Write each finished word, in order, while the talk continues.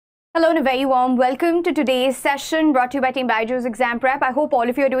Hello and a very warm welcome to today's session brought to you by Team BYJU'S Exam Prep. I hope all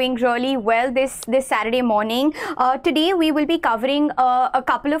of you are doing really well this Saturday morning. Today we will be covering a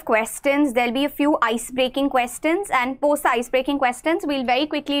couple of questions. There'll be a few ice-breaking questions, and post the ice-breaking questions, we'll very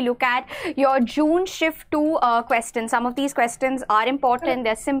quickly look at your June Shift 2 questions. Some of these questions are important,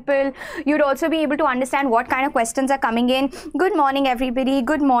 they're simple. You'd also be able to understand what kind of questions are coming in. Good morning, everybody.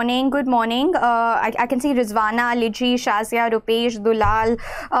 Good morning. Good morning. I can see Rizwana, Liji, Shazia, Rupesh, Dulal,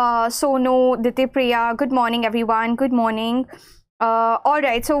 Sonu, Ditipriya. Good morning, everyone. Good morning. All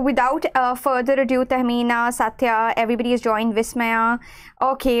right, so without further ado, Tahmeena, Satya, everybody has joined. Vismaya.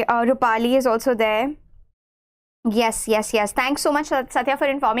 Okay, Rupali is also there. Yes. Thanks so much, Satya, for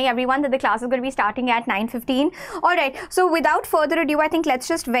informing everyone that the class is going to be starting at 9:15. All right, so without further ado, I think let's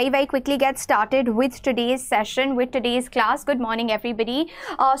just very quickly get started with today's session, with today's class. Good morning, everybody.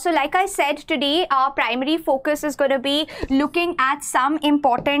 So like I said, today our primary focus is going to be looking at some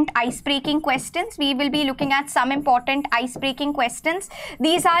important ice-breaking questions. We will be looking at some important ice-breaking questions.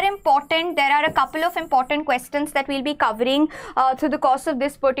 These are important. There are a couple of important questions that we'll be covering through the course of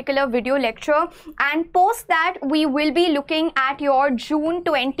this particular video lecture, and post that we will be looking at your June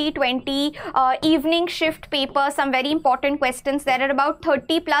 2020 evening shift paper, some very important questions. There are about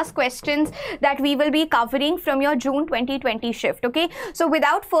 30 plus questions that we will be covering from your June 2020 shift. Okay, so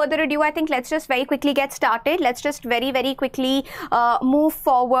without further ado, I think let's just very quickly get started. Let's just very quickly move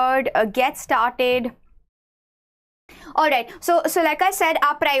forward, get started. All right, so like I said,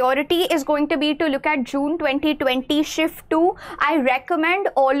 our priority is going to be to look at June 2020 shift 2. I recommend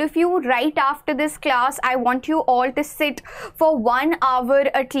all of you, right after this class, I want you all to sit for 1 hour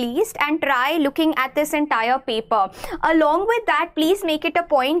at least and try looking at this entire paper. Along with that, please make it a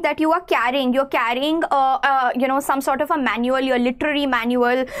point that you're carrying you know, some sort of a manual, your literary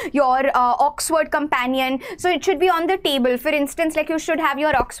manual, your Oxford companion. So it should be on the table. For instance, like you should have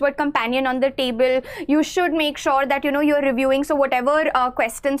your Oxford companion on the table. You should make sure that, you know, you're reviewing. So whatever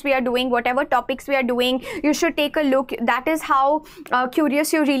questions we are doing, whatever topics we are doing, you should take a look. That is how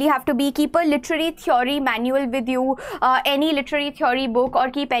curious you really have to be. Keep a literary theory manual with you, any literary theory book, or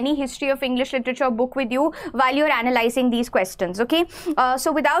keep any history of English literature book with you while you're analyzing these questions. Okay,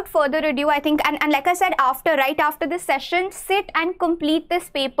 so without further ado, I think, and like I said, right after this session, sit and complete this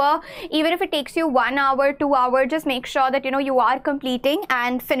paper. Even if it takes you 1 hour, 2 hours, just make sure that, you know, you are completing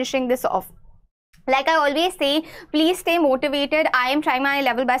and finishing this off. Like I always say, please stay motivated. I am trying my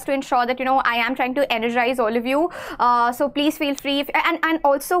level best to ensure that, you know, I am trying to energize all of you. So please feel free. And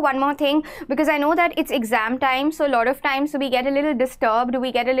also one more thing, because I know that it's exam time, so a lot of times we get a little disturbed,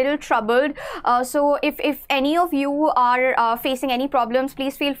 we get a little troubled. So if any of you are facing any problems,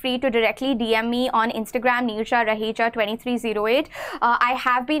 please feel free to directly DM me on Instagram, Neerja Raheja 2308. I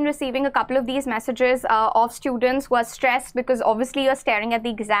have been receiving a couple of these messages of students who are stressed because obviously you're staring at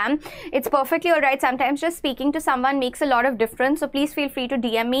the exam. It's perfectly alright. Sometimes just speaking to someone makes a lot of difference. So please feel free to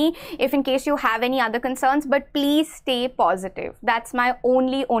DM me if in case you have any other concerns, but please stay positive. That's my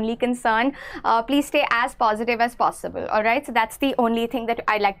only concern. Please stay as positive as possible. All right, so that's the only thing that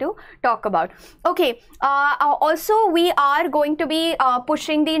I'd like to talk about. Okay, also we are going to be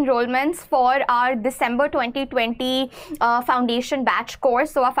pushing the enrollments for our December 2020 foundation batch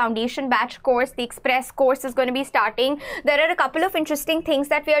course. So our foundation batch course, the express course, is going to be starting. There are a couple of interesting things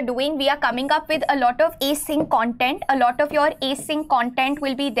that we are doing. We are coming up with a lot of async content. A lot of your async content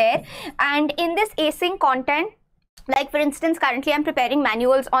will be there, and in this async content, like for instance, currently I'm preparing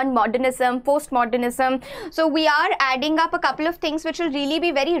manuals on modernism, postmodernism. So we are adding up a couple of things which will really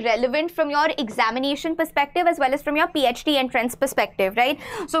be very relevant from your examination perspective as well as from your PhD entrance perspective, right?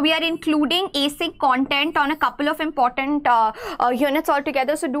 So we are including async content on a couple of important units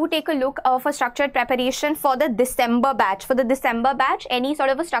altogether. So do take a look for structured preparation for the December batch. For the December batch, any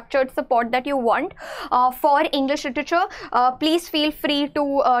sort of a structured support that you want for English literature, please feel free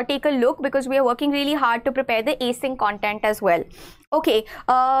to take a look, because we are working really hard to prepare the async content as well. Okay,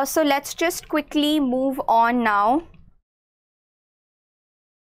 so let's just quickly move on now.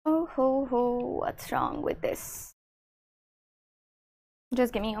 Oh, what's wrong with this?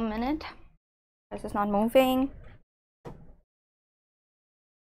 Just give me a minute. This is not moving.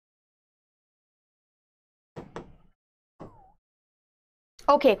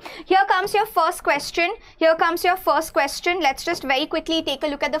 Okay, here comes your first question. Let's just very quickly take a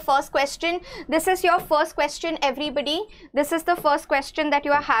look at the first question. This is your first question, everybody. This is the first question that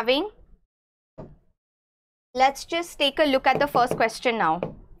you are having. Let's just take a look at the first question now.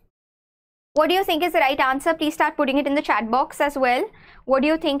 What do you think is the right answer? Please start putting it in the chat box as well. What do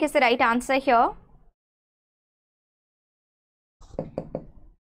you think is the right answer here?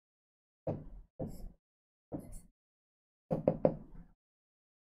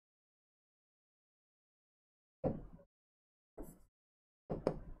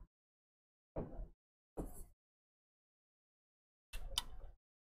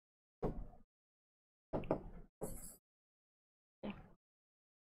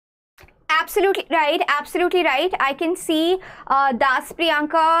 Absolutely right, absolutely right. I can see Das,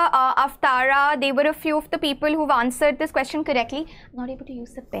 Priyanka, Aftara, they were a few of the people who've answered this question correctly. I'm not able to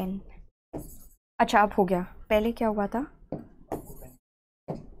use the pen. अच्छा अब हो गया, पहले क्या हुआ था?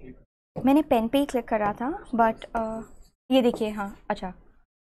 मैंने pen पे ही क्लिक करा था, बट ये देखिए, हाँ अच्छा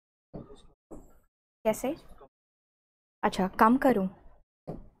कैसे? अच्छा कम करूँ,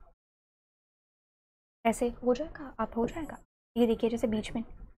 ऐसे हो जाएगा? आप हो जाएगा, ये देखिए जैसे बीच में।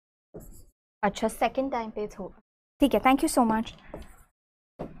 अच्छा सेकंड टाइम पे हो, ठीक है, thank you so much.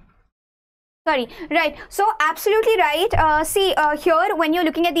 Sorry, right. So absolutely right. See here, when you're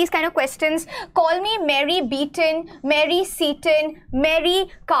looking at these kind of questions, call me Mary Beaton, Mary Seaton,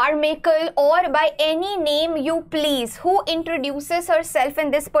 Mary Carmichael, or by any name you please, who introduces herself in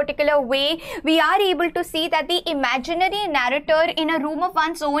this particular way. We are able to see that the imaginary narrator in a room of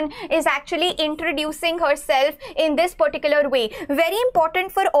one's own is actually introducing herself in this particular way. Very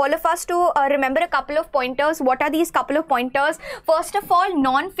important for all of us to remember a couple of pointers. What are these couple of pointers? First of all,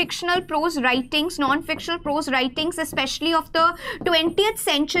 non-fictional prose writings, non-fictional prose writings, especially of the 20th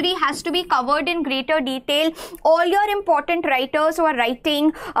century, has to be covered in greater detail. All your important writers who are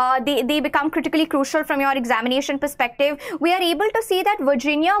writing, they become critically crucial from your examination perspective. We are able to see that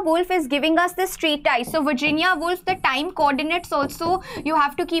Virginia Woolf is giving us this treatise. So Virginia Woolf, the time coordinates also you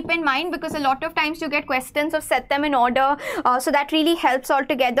have to keep in mind, because a lot of times you get questions of set them in order. So that really helps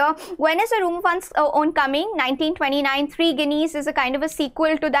altogether. When is A Room of One's Own coming? 1929. 3 Guineas is a kind of a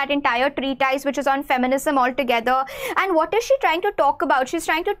sequel to that entire treatise, which is on feminism altogether. And what is she trying to talk about? She's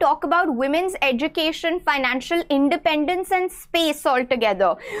trying to talk about women's education, financial independence, and space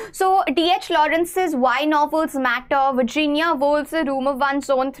altogether. So D.H. Lawrence's Why Novels Matter, Virginia Woolf's A Room of One's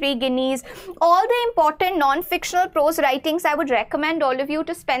Own, 3 Guineas, all the important non-fictional prose writings, I would recommend all of you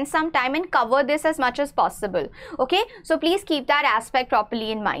to spend some time and cover this as much as possible. Okay, so please keep that aspect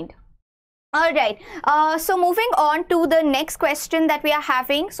properly in mind. All right, so moving on to the next question that we are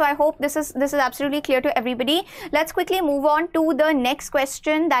having. So I hope this is absolutely clear to everybody. Let's quickly move on to the next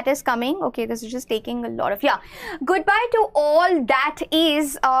question that is coming. Okay, this is just taking a lot of, goodbye to all that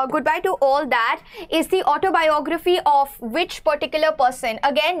is the autobiography of which particular person?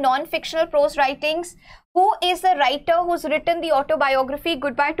 Again, non-fictional prose writings. Who is the writer who's written the autobiography?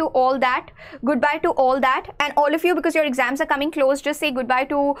 Goodbye to all that. Goodbye to all that. And all of you, because your exams are coming close, just say goodbye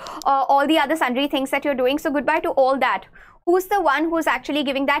to all the other sundry things that you're doing. So goodbye to all that. Who's the one who's actually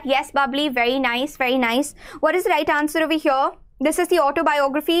giving that? Yes, Bubbly. Very nice. Very nice. What is the right answer over here? This is the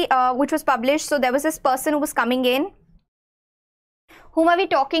autobiography which was published. So there was this person who was coming in. Whom are we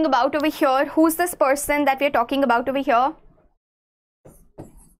talking about over here? Who's this person that we're talking about over here?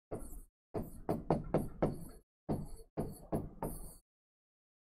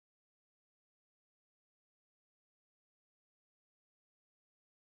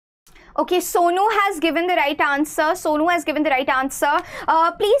 Okay, Sonu has given the right answer. Sonu has given the right answer.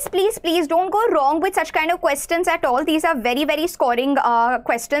 Please don't go wrong with such kind of questions at all. These are very, very scoring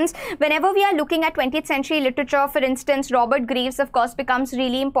questions. Whenever we are looking at 20th century literature, for instance, Robert Graves, of course, becomes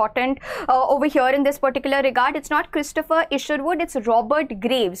really important over here in this particular regard. It's not Christopher Isherwood, it's Robert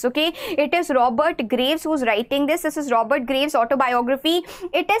Graves, okay? It is Robert Graves who's writing this. This is Robert Graves' autobiography.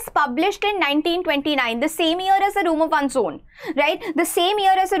 It is published in 1929, the same year as A Room of One's Own, right? The same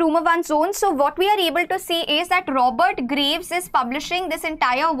year as A Room of One's Own. So what we are able to say is that Robert Graves is publishing this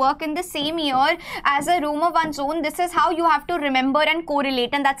entire work in the same year as A Room of One's Own. This is how you have to remember and correlate,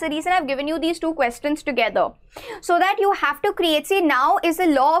 and that's the reason I've given you these two questions together, so that you have to create. See, now is the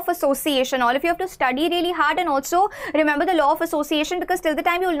law of association. All of you have to study really hard and also remember the law of association, because till the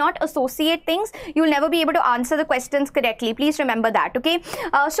time you will not associate things, you will never be able to answer the questions correctly. Please remember that, okay?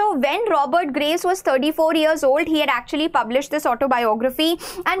 So when Robert Graves was 34 years old, he had actually published this autobiography,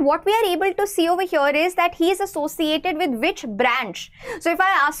 and what we are able to see over here is that he is associated with which branch. So if I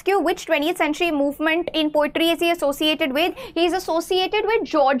ask you which 20th century movement in poetry is he associated with, he is associated with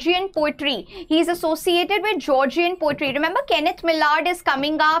Georgian poetry. He is associated with Georgian poetry. Remember, Kenneth Millard is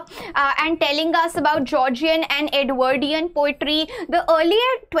coming up and telling us about Georgian and Edwardian poetry. The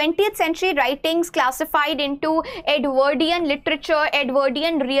earlier 20th century writings classified into Edwardian literature,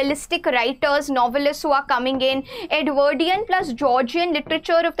 Edwardian realistic writers, novelists who are coming in. Edwardian plus Georgian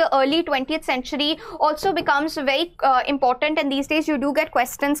literature of the early 20th century also becomes very important, and these days you do get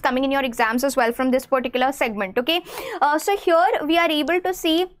questions coming in your exams as well from this particular segment, okay? So here we are able to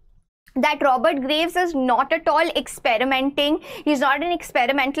see that Robert Graves is not at all experimenting. He's not an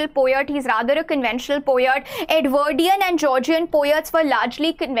experimental poet. He's rather a conventional poet. Edwardian and Georgian poets were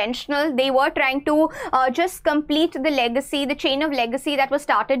largely conventional. They were trying to just complete the legacy, the chain of legacy that was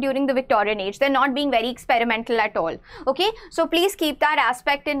started during the Victorian age. They're not being very experimental at all. Okay, so please keep that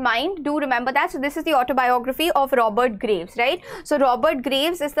aspect in mind. Do remember that. So this is the autobiography of Robert Graves, right? So Robert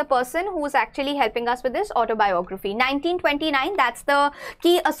Graves is the person who's actually helping us with this autobiography. 1929, that's the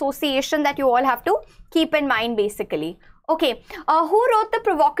key association that you all have to keep in mind basically. Okay, who wrote the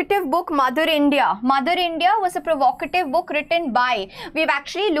provocative book Mother India? Mother India was a provocative book written by. We've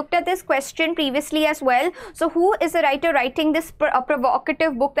actually looked at this question previously as well. So who is the writer writing this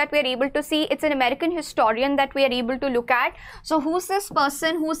provocative book that we are able to see? It's an American historian that we are able to look at. So who's this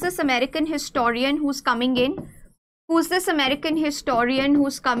person? Who's this American historian who's coming in? Who's this American historian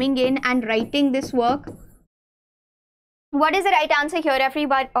who's coming in and writing this work? What is the right answer here,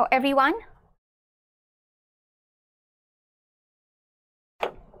 everyone?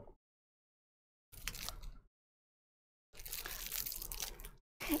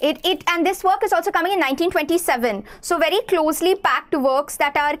 And this work is also coming in 1927. So very closely packed works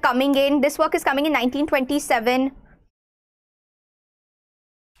that are coming in. This work is coming in 1927.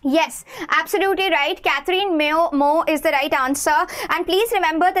 Yes, absolutely right. Catherine Moe is the right answer. And please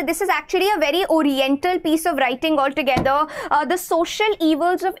remember that this is actually a very oriental piece of writing altogether. The social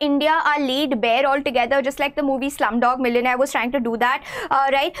evils of India are laid bare altogether, just like the movie Slumdog Millionaire was trying to do that,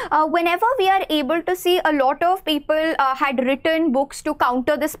 right? Whenever we are able to see a lot of people had written books to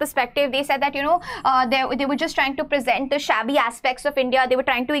counter this perspective. They said that, you know, they were just trying to present the shabby aspects of India. They were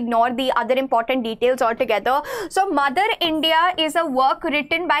trying to ignore the other important details altogether. So Mother India is a work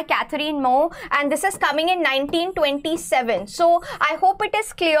written by Catherine Moe, and this is coming in 1927. So I hope it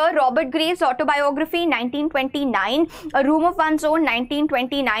is clear. Robert Graves' autobiography 1929, A Room of One's Own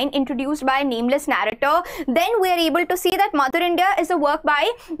 1929, introduced by a nameless narrator. Then we are able to see that Mother India is a work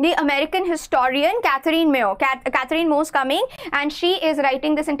by the American historian Catherine Moe. Catherine Moe is coming and she is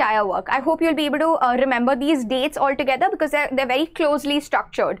writing this entire work. I hope you'll be able to remember these dates altogether because they're very closely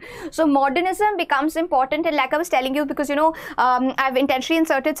structured. So modernism becomes important, and like I was telling you, because you know I've intentionally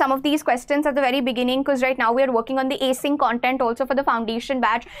inserted some of these questions at the very beginning because right now we are working on the async content also for the foundation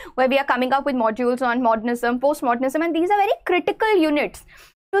batch, where we are coming up with modules on modernism, postmodernism, and these are very critical units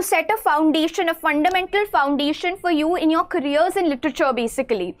to set a foundation, a fundamental foundation for you in your careers in literature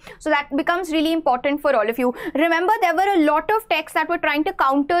basically. So that becomes really important for all of you. Remember, there were a lot of texts that were trying to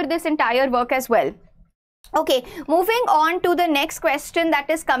counter this entire work as well. Okay, moving on to the next question that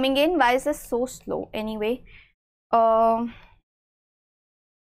is coming in. Why is this so slow anyway?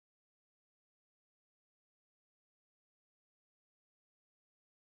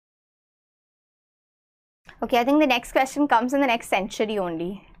 Okay, I think the next question comes in the next century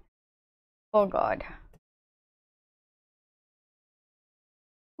only. Oh God.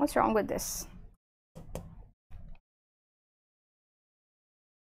 What's wrong with this?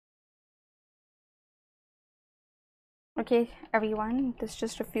 Okay, everyone, this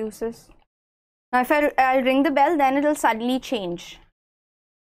just refuses. Now if I'll ring the bell, then it'll suddenly change.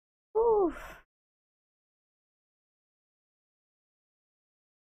 Ooh.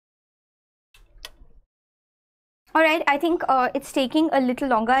 All right, I think it's taking a little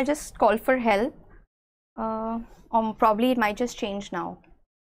longer. I'll just call for help. Or probably it might just change now.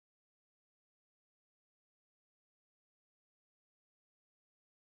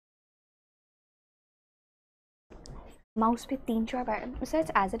 Mouse पे 3-4 बार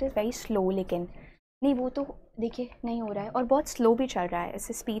sir as it is very slow, लेकिन नहीं वो तो देखिए नहीं हो रहा है और बहुत स्लो भी चल रहा है,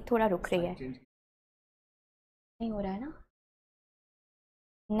 इससे स्पीड थोड़ा रुक रही है. नहीं हो रहा है ना,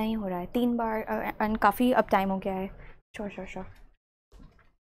 नहीं हो रहा है 3 बार एंड काफ़ी अब टाइम हो गया है. Sure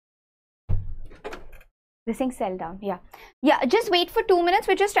this thing fell down. Yeah, just wait for 2 minutes.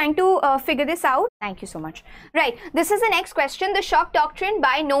 We're just trying to figure this out. Thank you so much. Right, this is the next question. The shock doctrine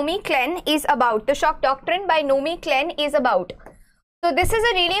by Naomi Klein is about. The shock doctrine by Naomi Klein is about. So this is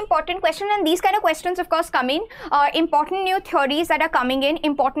a really important question, and these kind of questions of course come in. Important new theories that are coming in.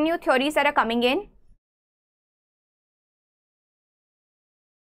 Important new theories that are coming in.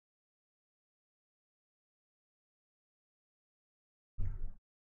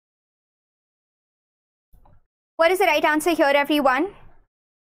 What is the right answer here, everyone?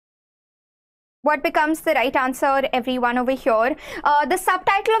 What becomes the right answer, everyone, over here? The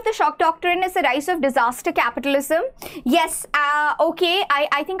subtitle of the shock doctrine is The Rise of Disaster Capitalism. Yes, okay,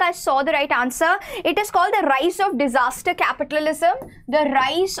 I think I saw the right answer. It is called The Rise of Disaster Capitalism. The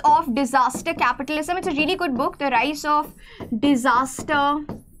Rise of Disaster Capitalism. It's a really good book, The Rise of Disaster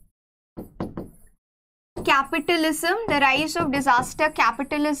Capitalism, the rise of disaster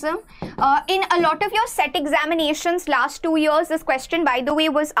capitalism. In a lot of your set examinations last 2 years, this question, by the way,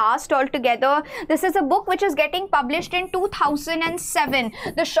 was asked altogether. This is a book which is getting published in 2007.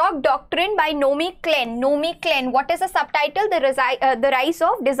 The Shock Doctrine by Naomi Klein. Naomi Klein. What is the subtitle? The rise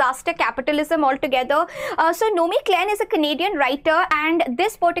of disaster capitalism altogether. So Naomi Klein is a Canadian writer, and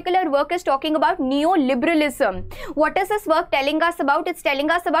this particular work is talking about neoliberalism. What is this work telling us about? It's telling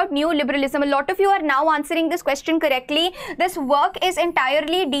us about neoliberalism. A lot of you are now answering this question correctly. This work is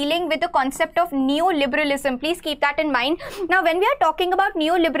entirely dealing with the concept of neoliberalism. Please keep that in mind. Now, when we are talking about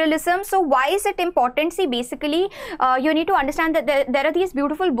neoliberalism, so why is it important? See, basically, you need to understand that there are these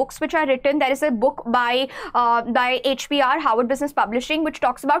beautiful books which are written. There is a book by HBR, Harvard Business Publishing, which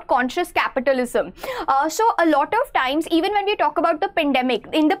talks about conscious capitalism. So a lot of times, even when we talk about the pandemic,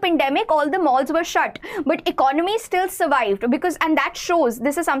 in the pandemic, all the malls were shut, but economy still survived, because, and that shows,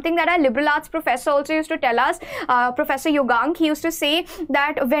 this is something that our liberal arts professor also used to tell us, Professor Yogang. He used to say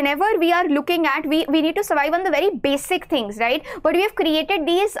that whenever we are looking at, we need to survive on the very basic things, right? But we have created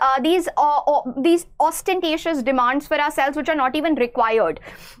these ostentatious demands for ourselves which are not even required.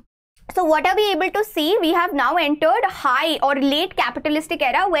 So what are we able to see? We have now entered high or late capitalistic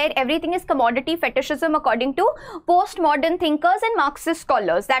era where everything is commodity fetishism according to postmodern thinkers and Marxist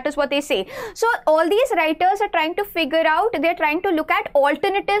scholars. That is what they say. So all these writers are trying to figure out, they're trying to look at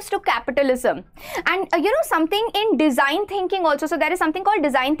alternatives to capitalism. And you know, something in design thinking also. So there is something called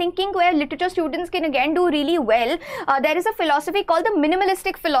design thinking where literature students can again do really well. There is a philosophy called the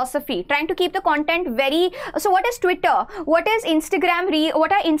minimalistic philosophy, trying to keep the content very, so what is Twitter? What is Instagram?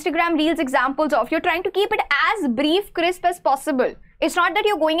 What are Instagram Reels examples of? You're trying to keep it as brief, crisp as possible. It's not that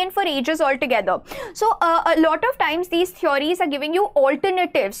you're going in for ages altogether. So a lot of times these theories are giving you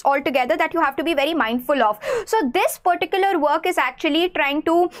alternatives altogether that you have to be very mindful of. So this particular work is actually trying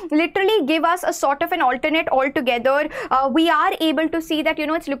to literally give us a sort of an alternate altogether. We are able to see that, you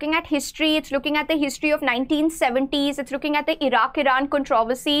know, it's looking at history, it's looking at the history of 1970s, it's looking at the Iraq-Iran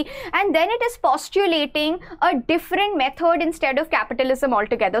controversy, and then it is postulating a different method instead of capitalism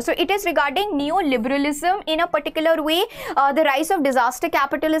altogether. So it is regarding neoliberalism in a particular way, the rise of disaster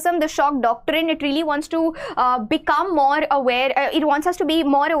capitalism, the shock doctrine. It really wants to become more aware. It wants us to be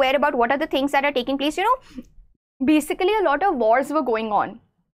more aware about what are the things that are taking place. You know, basically a lot of wars were going on,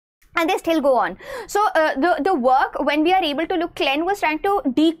 and they still go on. So the work, when we are able to look, Klein was trying to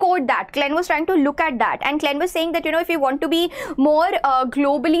decode that. Klein was trying to look at that. And Klein was saying that, you know, if you want to be more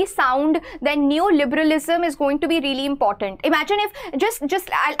globally sound, then neoliberalism is going to be really important. Imagine if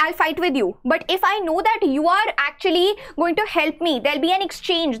I'll fight with you. But if I know that you are actually going to help me, there'll be an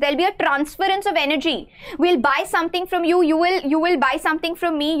exchange, there'll be a transference of energy. We'll buy something from you, you will buy something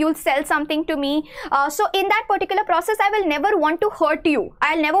from me, you'll sell something to me. So in that particular process, I will never want to hurt you.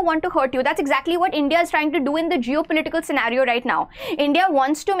 I'll never want to hurt you. That's exactly what India is trying to do in the geopolitical scenario right now. India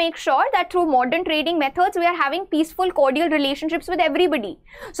wants to make sure that through modern trading methods, we are having peaceful, cordial relationships with everybody,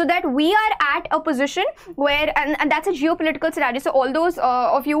 so that we are at a position where, and that's a geopolitical scenario. So all those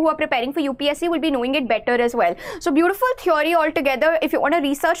of you who are preparing for UPSC will be knowing it better as well. So beautiful theory altogether. If you want to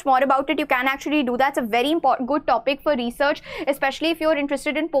research more about it, you can actually do that. It's a very important, good topic for research, especially if you're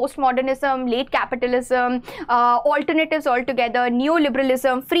interested in postmodernism, late capitalism, alternatives altogether,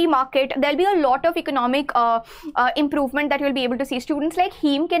 neoliberalism, free market. There'll be a lot of economic improvement that you'll be able to see. Students like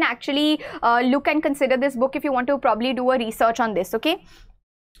him can actually look and consider this book if you want to probably do a research on this.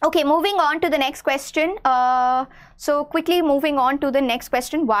 Okay, moving on to the next question. So quickly moving on to the next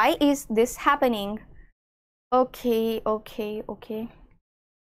question. Why is this happening? Okay.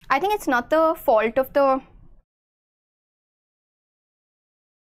 I think it's not the fault of the...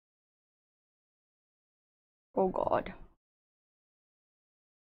 Oh God.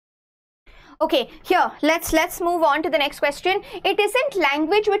 Okay, here, let's move on to the next question. It isn't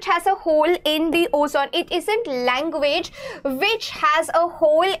language which has a hole in the ozone. It isn't language which has a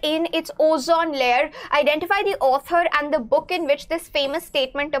hole in its ozone layer. Identify the author and the book in which this famous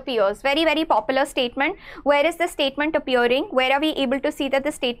statement appears. Very, very popular statement. Where is the statement appearing? Where are we able to see that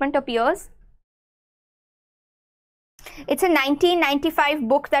the statement appears? It's a 1995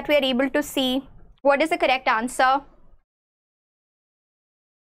 book that we are able to see. What is the correct answer?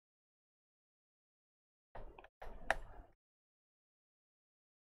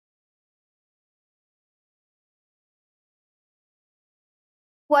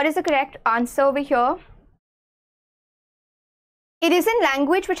 What is the correct answer over here? It isn't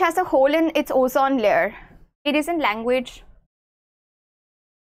language which has a hole in its ozone layer. It isn't language.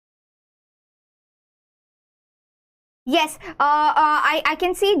 Yes, I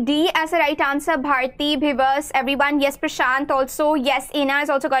can see D as a right answer. Bharti, Bhivas, everyone. Yes, Prashant also. Yes, Ina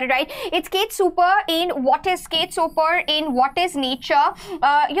has also got it right. It's Kate Super in what is Kate Super in what is nature.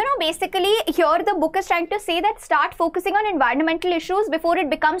 Basically here the book is trying to say that start focusing on environmental issues before it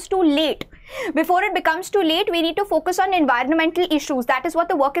becomes too late. Before it becomes too late, we need to focus on environmental issues. That is what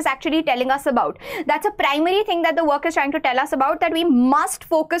the work is actually telling us about. That's a primary thing that the work is trying to tell us about, that we must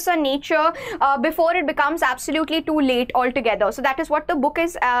focus on nature before it becomes absolutely too late altogether. So that is what the book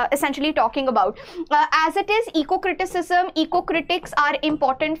is essentially talking about. As it is, eco-criticism, eco-critics are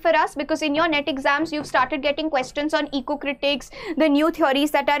important for us because in your NET exams, you've started getting questions on eco-critics, the new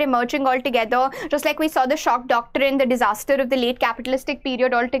theories that are emerging altogether, just like we saw the shock doctrine, the disaster of the late capitalistic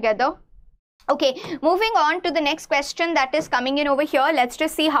period altogether. Okay, moving on to the next question that is coming in over here. Let's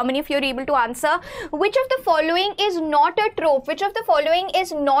just see how many of you are able to answer. Which of the following is not a trope? Which of the following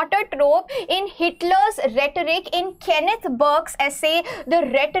is not a trope in Hitler's rhetoric in Kenneth Burke's essay, The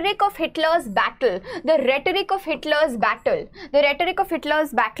Rhetoric of Hitler's Battle? The Rhetoric of Hitler's Battle. The Rhetoric of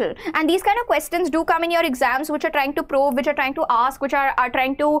Hitler's Battle. And these kind of questions do come in your exams, which are trying to probe, which are trying to ask, which are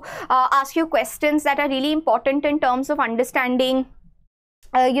trying to ask you questions that are really important in terms of understanding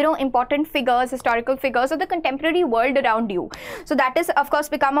important figures, historical figures of the contemporary world around you. So that is of course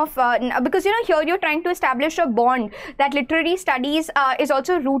become of because here you're trying to establish a bond that literary studies is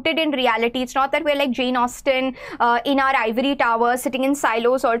also rooted in reality. It's not that we're like Jane Austen in our ivory tower sitting in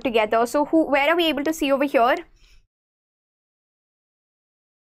silos altogether. So where are we able to see over here?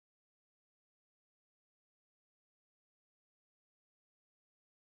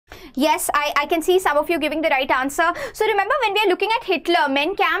 Yes, I can see some of you giving the right answer. So remember, when we are looking at Hitler,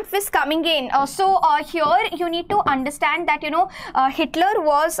 Mein Kampf is coming in. Here you need to understand that Hitler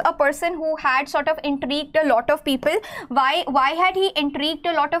was a person who had sort of intrigued a lot of people. Why had he intrigued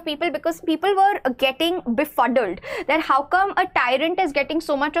a lot of people? Because people were getting befuddled that how come a tyrant is getting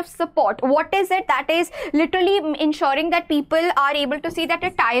so much of support? What is it that is literally ensuring that people are able to see that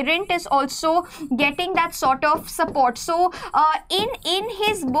a tyrant is also getting that sort of support? So in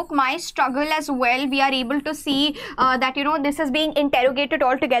his book My Struggle as well, we are able to see that this is being interrogated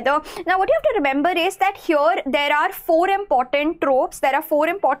altogether. Now what you have to remember is that here there are four important tropes. There are four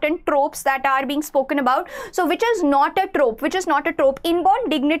important tropes that are being spoken about. So which is not a trope? Which is not a trope? Inborn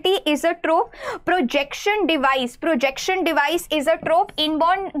dignity is a trope. Projection device is a trope.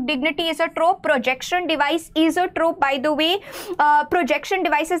 Inborn dignity is a trope. Projection device is a trope, by the way. Projection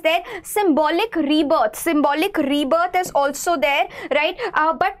device is there. Symbolic rebirth is also there, right?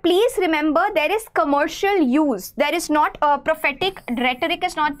 But please remember, there is commercial use. There is not prophetic rhetoric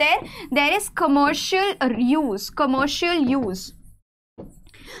is not there. There is commercial use.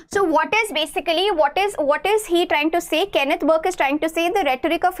 So what is he trying to say? Kenneth Burke is trying to say in The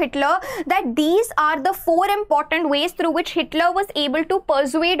Rhetoric of Hitler that these are the four important ways through which Hitler was able to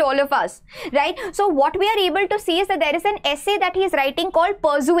persuade all of us, right? So what we are able to see is that there is an essay that he is writing called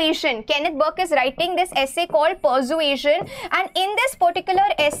Persuasion. Kenneth Burke is writing this essay called Persuasion, and in this particular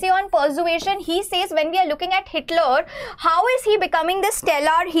essay on persuasion, he says when we are looking at Hitler, how is he becoming the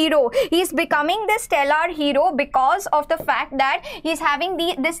stellar hero? He is becoming the stellar hero because of the fact that he is having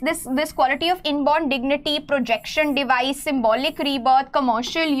this quality of inborn dignity, projection device, symbolic rebirth,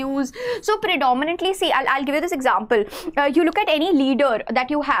 commercial use. So predominantly, see, I'll give you this example. You look at any leader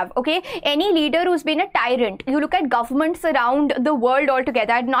that you have, okay, any leader who's been a tyrant. You look at governments around the world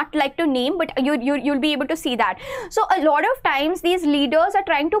altogether. I'd not like to name, but you'll be able to see that. So a lot of times these leaders are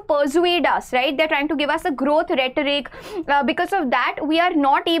trying to persuade us, right? They're trying to give us a growth rhetoric. Because of that, we are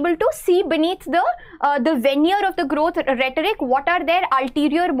not able to see beneath the veneer of the growth rhetoric what are their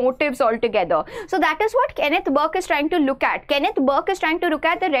ulterior motives altogether. So that is what Kenneth Burke is trying to look at. Kenneth Burke is trying to look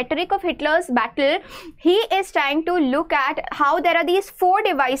at the rhetoric of Hitler's battle. He is trying to look at how there are these four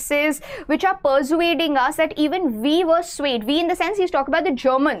devices which are persuading us that even we were swayed. We, in the sense, he's talking about the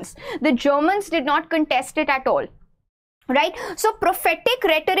Germans. The Germans did not contest it at all. Right? So prophetic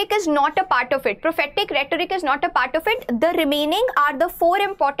rhetoric is not a part of it. Prophetic rhetoric is not a part of it. The remaining are the four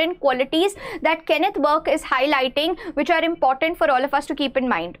important qualities that Kenneth Burke is highlighting, which are important for all of us to keep in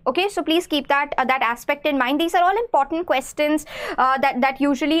mind. Okay, so please keep that aspect in mind. These are all important questions that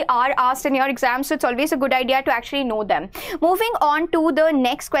usually are asked in your exam, so it's always a good idea to actually know them. Moving on to the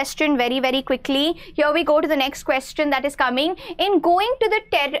next question very, very quickly. Here we go to the next question that is coming. In going to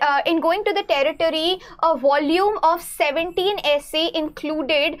the territory, a volume of 17 essay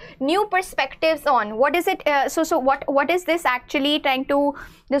included new perspectives on. What is it? What is this actually trying to,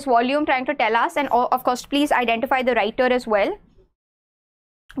 this volume trying to tell us? And of course, please identify the writer as well.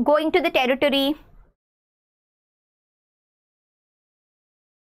 Going to the territory.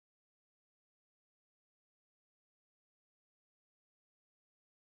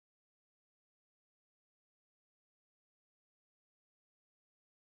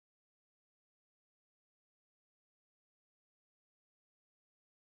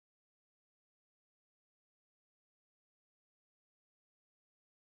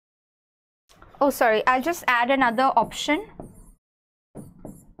 Oh, sorry, I'll just add another option.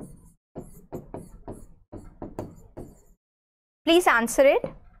 Please answer it.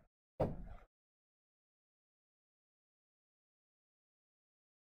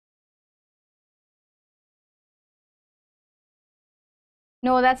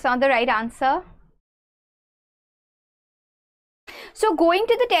 No, that's not the right answer. So Going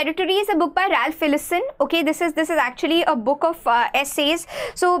to the Territory is a book by Ralph Ellison. Okay, this is actually a book of essays.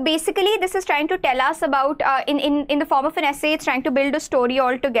 So basically this is trying to tell us about in the form of an essay, it's trying to build a story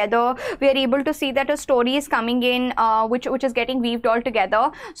all together. We are able to see that a story is coming in which is getting weaved all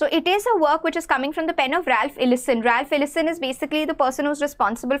together. So it is a work which is coming from the pen of Ralph Ellison. Ralph Ellison is basically the person who's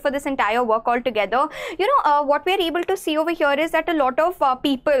responsible for this entire work altogether. You know, what we are able to see over here is that a lot of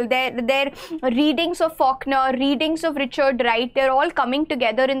people, their readings of Faulkner, readings of Richard Wright, they're all coming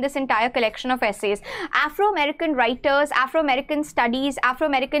together in this entire collection of essays. Afro-American writers, Afro-American studies,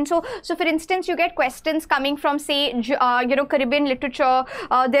 Afro-American. So for instance, you get questions coming from, say, Caribbean literature.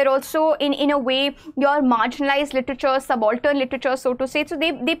 They're also in a way your marginalized literature, subaltern literature, so to say. So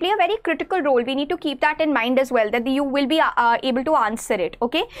they play a very critical role. We need to keep that in mind as well, that you will be able to answer it.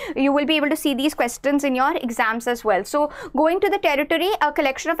 Okay, you will be able to see these questions in your exams as well. So Going to the Territory, a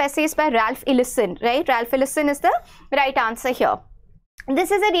collection of essays by Ralph Ellison, right? Ralph Ellison is the right answer here.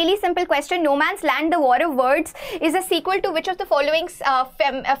 This is a really simple question. No Man's Land, The War of Words is a sequel to which of the following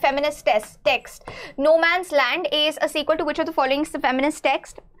feminist text? No Man's Land is a sequel to which of the following feminist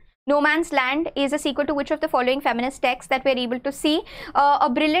text? No Man's Land is a sequel to which of the following feminist texts that we're able to see? A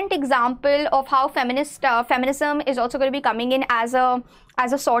brilliant example of how feminism is also going to be coming in as a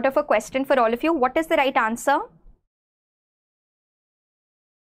sort of a question for all of you. What is the right answer?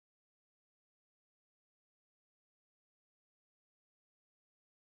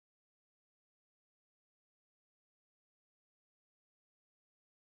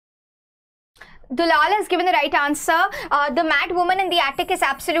 Dulal has given the right answer. The Mad Woman in the Attic is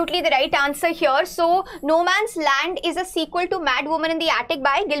absolutely the right answer here. So No Man's Land is a sequel to Mad Woman in the Attic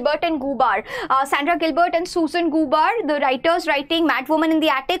by Gilbert and Gubar. Sandra Gilbert and Susan Gubar, the writers writing Mad Woman in the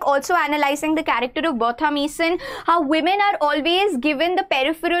Attic, also analyzing the character of Bertha Mason, how women are always given the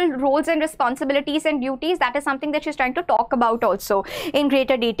peripheral roles and responsibilities and duties. That is something that she's trying to talk about also in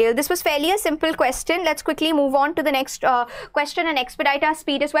greater detail. This was fairly a simple question. Let's quickly move on to the next question and expedite our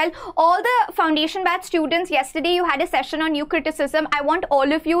speed as well. All the foundation batch students, yesterday you had a session on new criticism. I want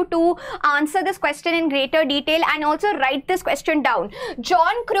all of you to answer this question in greater detail and also write this question down.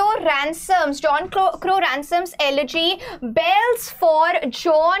 John Crow Ransom's elegy, Bells for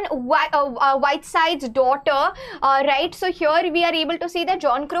John Whiteside's daughter, right? So here we are able to see that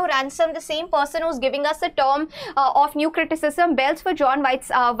John Crow Ransom, the same person who's giving us the term of new criticism, Bells for John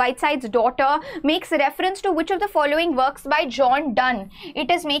Whiteside's daughter, makes reference to which of the following works by John Donne? It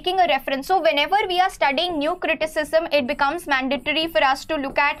is making a reference. So whenever we are studying new criticism, it becomes mandatory for us to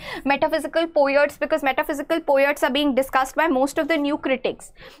look at metaphysical poets, because metaphysical poets are being discussed by most of the new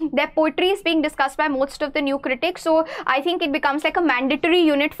critics. Their poetry is being discussed by most of the new critics. So I think it becomes like a mandatory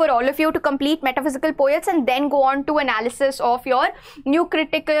unit for all of you to complete metaphysical poets and then go on to analysis of your new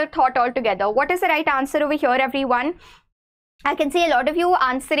critical thought altogether. What is the right answer over here, everyone? I can see a lot of you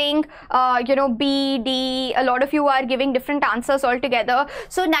answering, B, D. A lot of you are giving different answers altogether.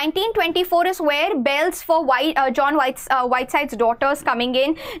 So 1924 is where Bells for John Whiteside's daughters coming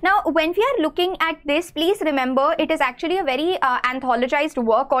in. Now, when we are looking at this, please remember it is actually a very anthologized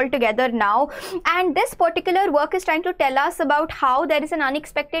work altogether now. And this particular work is trying to tell us about how there is an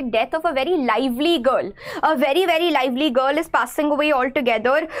unexpected death of a very lively girl. A very, very lively girl is passing away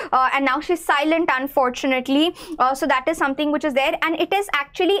altogether, and now she's silent, unfortunately. So that is something which is there, and it is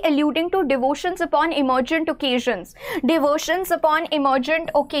actually alluding to devotions upon emergent occasions. Devotions upon emergent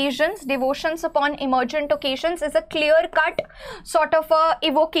occasions. Devotions upon emergent occasions is a clear-cut sort of a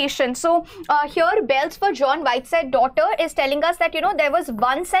evocation. So here Bells for John Whiteside's daughter is telling us that, there was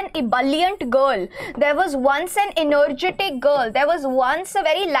once an ebullient girl. There was once an energetic girl. There was once a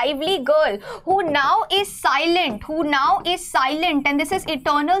very lively girl who now is silent. Who now is silent, and this is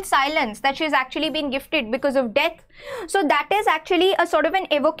eternal silence that she has actually been gifted because of death. So that is actually a sort of an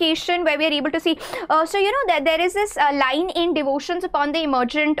evocation where we are able to see. That there is this line in Devotions upon the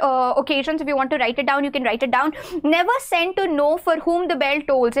Emergent Occasions. If you want to write it down, you can write it down. Never send to know for whom the bell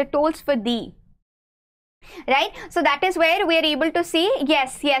tolls. It tolls for thee. Right, so that is where we are able to see.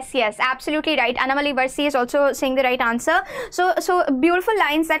 Yes, absolutely right. Anamali Varsi is also saying the right answer. So beautiful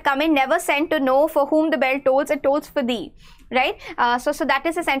lines that come in. Never send to know for whom the bell tolls. It tolls for thee. right? So that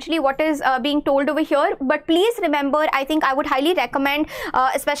is essentially what is being told over here. But please remember, I think I would highly recommend,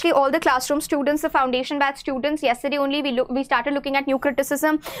 especially all the classroom students, the foundation batch students. Yesterday only we started looking at new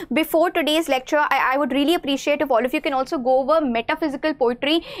criticism. Before today's lecture, I would really appreciate if all of you can also go over metaphysical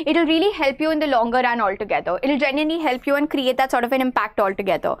poetry. It will really help you in the longer run altogether. It will genuinely help you and create that sort of an impact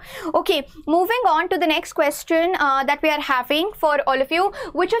altogether. Okay, moving on to the next question that we are having for all of you.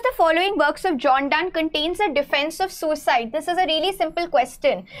 Which of the following works of John Donne contains a defense of suicide? This is a really simple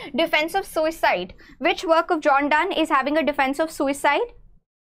question. Defense of suicide. Which work of John Donne is having a defense of suicide?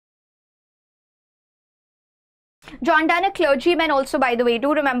 John Donne, a clergyman also, by the way,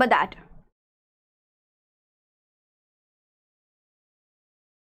 do remember that.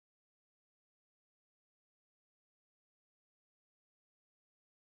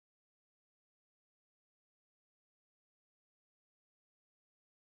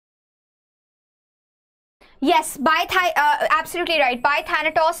 Yes, absolutely right. By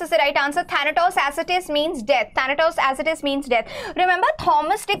Thanatos is the right answer. Thanatos as it is means death. Thanatos as it is means death. Remember,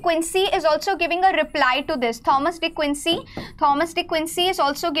 Thomas de Quincey is also giving a reply to this. Thomas de Quincey is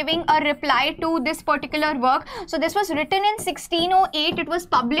also giving a reply to this particular work. So this was written in 1608. It was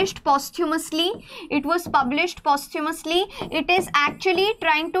published posthumously. It is actually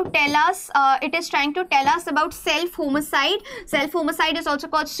trying to tell us. About self-homicide. Self-homicide is also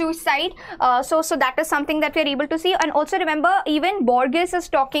called suicide. So that is something that we are able to see. And also remember, even Borges is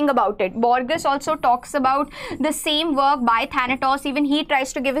talking about it. Borges also talks about the same work by Thanatos. Even he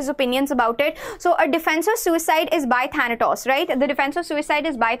tries to give his opinions about it. So a defense of suicide is by Thanatos, right? The defense of suicide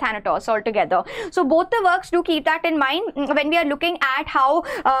is by Thanatos altogether. So both the works, do keep that in mind when we are looking at how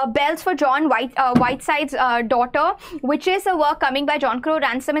Bells for John Whiteside's daughter, which is a work coming by John Crowe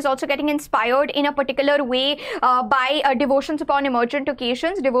Ransom, is also getting inspired in a particular way by Devotions Upon Emergent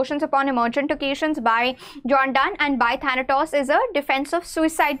Occasions. Devotions Upon Emergent Occasions by John Donne, and by Thanatos is a defense of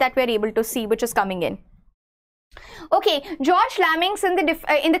suicide that we're able to see, which is coming in. Okay, George Lamming's in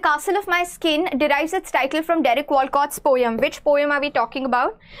the Castle of My Skin derives its title from Derek Walcott's poem. Which poem are we talking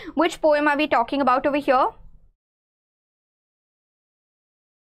about? Which poem are we talking about over here?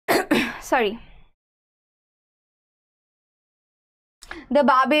 Sorry. The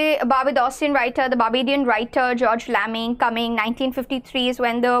Barbadosian writer, the Barbadian writer, George Lamming, coming 1953 is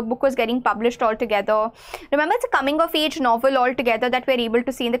when the book was getting published altogether. Remember, it's a coming-of-age novel altogether that we're able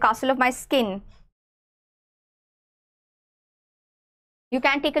to see in the Castle of My Skin. You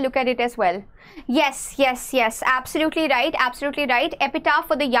can take a look at it as well. Yes, absolutely right, Epitaph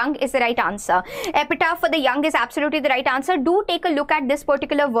for the Young is the right answer. Epitaph for the Young is absolutely the right answer. Do take a look at this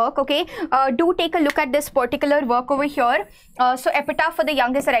particular work, okay? Do take a look at this particular work over here. So Epitaph for the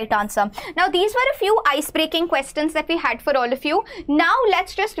Young is the right answer. Now these were a few ice-breaking questions that we had for all of you. Now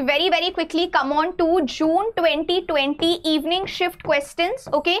let's just very quickly come on to June 2020 evening shift questions,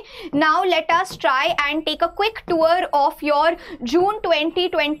 okay? Now let us try and take a quick tour of your June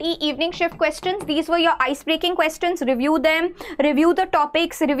 2020 evening shift questions. These were your ice-breaking questions. Review them, review the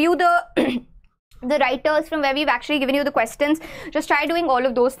topics, review the the writers from where we've actually given you the questions. Just try doing all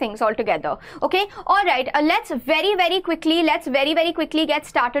of those things all together, okay? All right, let's very quickly get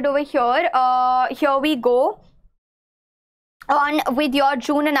started over here. Here we go on with your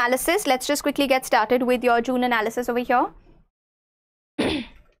June analysis. Let's just quickly get started with your June analysis over here.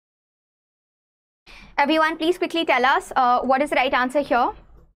 Everyone, please quickly tell us what is the right answer here.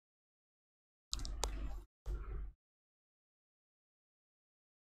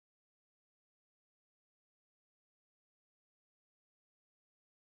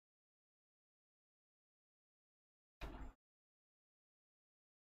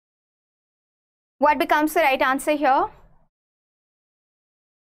 What becomes the right answer here?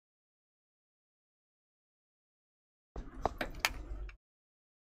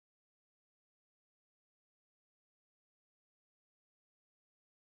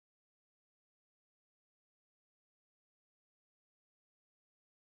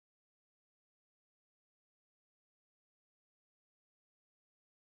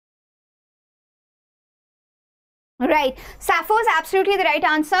 Right, Sappho is absolutely the right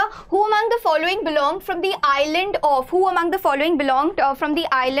answer. Who among the following belonged from the island of? Who among the following belonged from the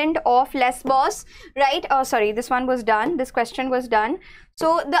island of Lesbos? Right. Oh, sorry. This one was done. This question was done.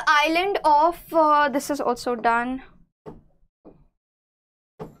 So the island of this is also done.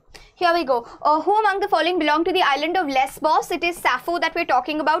 Here we go. Who among the following belong to the island of Lesbos? It is Sappho that we're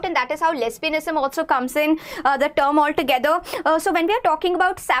talking about, and that is how lesbianism also comes in the term altogether. So when we are talking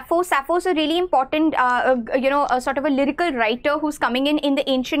about Sappho, Sappho is a really important, sort of a lyrical writer who's coming in the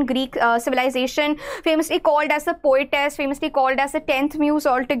ancient Greek civilization, famously called as the poetess, famously called as the 10th muse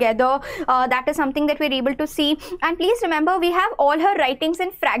altogether. That is something that we're able to see. And please remember, we have all her writings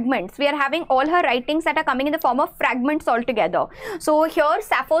in fragments. We are having all her writings that are coming in the form of fragments altogether. So here,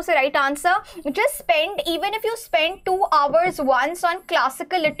 Sappho is the right answer. Just spend, even if you spend 2 hours once on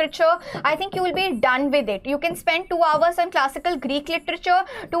classical literature, I think you will be done with it. You can spend 2 hours on classical Greek literature,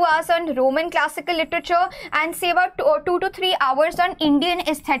 2 hours on Roman classical literature, and say about 2 to 3 hours on Indian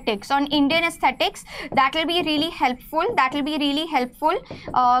aesthetics. On Indian aesthetics, that will be really helpful. That will be really helpful.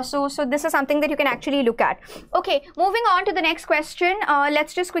 So this is something that you can actually look at. Okay, moving on to the next question.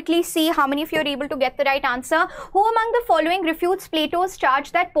 Let's just quickly see how many of you are able to get the right answer. Who among the following refutes Plato's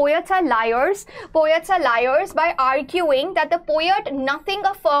charge that poets are liars? Poets are liars by arguing that the poet nothing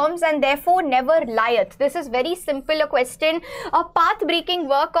affirms and therefore never lieth. This is very simple a question. A path-breaking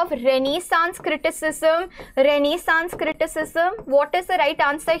work of Renaissance criticism. Renaissance criticism. What is the right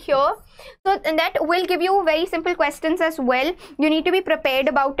answer here? So that will give you very simple questions as well. You need to be prepared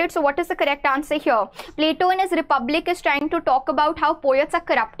about it. So what is the correct answer here? Plato in his Republic is trying to talk about how poets are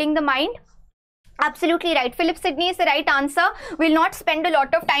corrupting the mind. Absolutely right. Philip Sidney is the right answer. We'll not spend a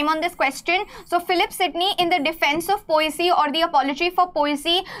lot of time on this question. So Philip Sidney in the defense of poesy or the apology for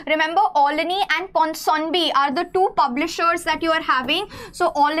poesy. Remember, Olney and Ponsonby are the two publishers that you are having.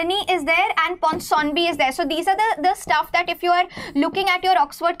 So Olney is there and Ponsonby is there. So these are the stuff that if you are looking at your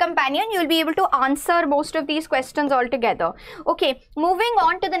Oxford Companion, you'll be able to answer most of these questions altogether. Okay, moving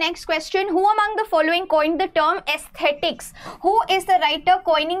on to the next question. Who among the following coined the term aesthetics? Who is the writer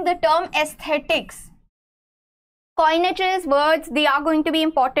coining the term aesthetics? Coinages, words, they are going to be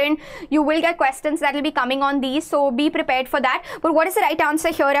important. You will get questions that will be coming on these, so be prepared for that. But what is the right answer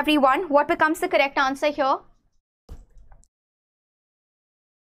here, everyone? What becomes the correct answer here?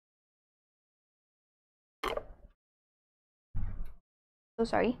 So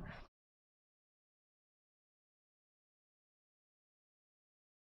sorry.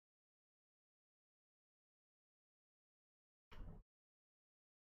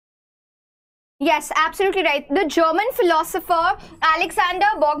 Yes, absolutely right. The German philosopher Alexander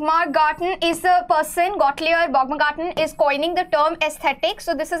Baumgarten is the person, Gottlieb Baumgarten is coining the term aesthetic.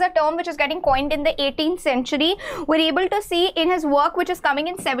 So this is a term which is getting coined in the 18th century. We're able to see in his work which is coming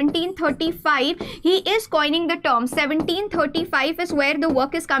in 1735, he is coining the term. 1735 is where the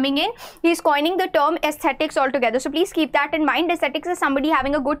work is coming in. He's coining the term aesthetics altogether. So please keep that in mind. Aesthetics is somebody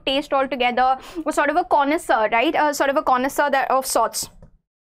having a good taste altogether, or sort of a connoisseur, right? Sort of a connoisseur of sorts.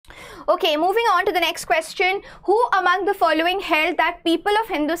 Okay, moving on to the next question. Who among the following held that people of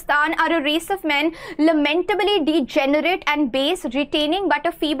Hindustan are a race of men lamentably degenerate and base, retaining but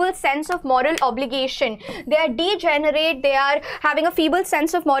a feeble sense of moral obligation? They are degenerate, they are having a feeble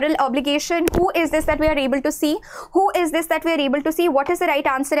sense of moral obligation. Who is this that we are able to see? Who is this that we are able to see? What is the right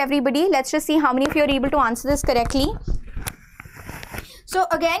answer, everybody? Let's just see how many of you are able to answer this correctly. So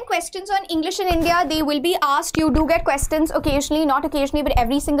again, questions on English in India, they will be asked. You do get questions occasionally, not occasionally, but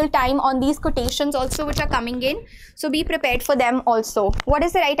every single time on these quotations also which are coming in. So be prepared for them also. What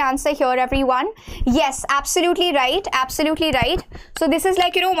is the right answer here, everyone? Yes, absolutely right. Absolutely right. So this is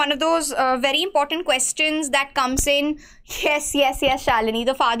like, one of those very important questions that comes in. Yes, Shalini,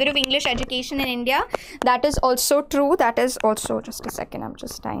 the father of English education in India. That is also true. That is also, just a second, I'm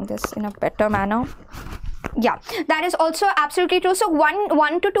just tying this in a better manner. Yeah, that is also absolutely true. So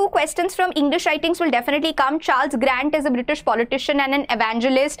one to two questions from English writings will definitely come. Charles Grant is a British politician and an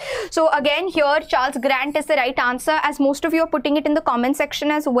evangelist. So again, here Charles Grant is the right answer, as most of you are putting it in the comment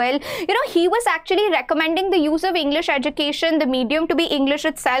section as well. He was actually recommending the use of English education, the medium to be English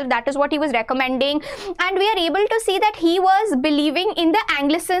itself. That is what he was recommending. And we are able to see that he was believing in the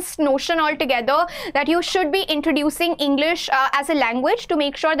Anglicist notion altogether, that you should be introducing English as a language to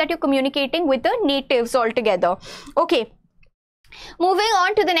make sure that you're communicating with the natives altogether. Okay. Moving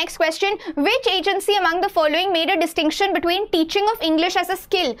on to the next question. Which agency among the following made a distinction between teaching of English as a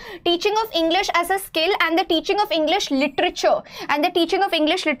skill, teaching of English as a skill, and the teaching of English literature, and the teaching of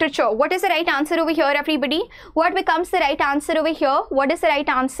English literature? What is the right answer over here, everybody? What becomes the right answer over here? What is the right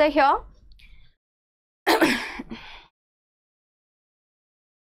answer here?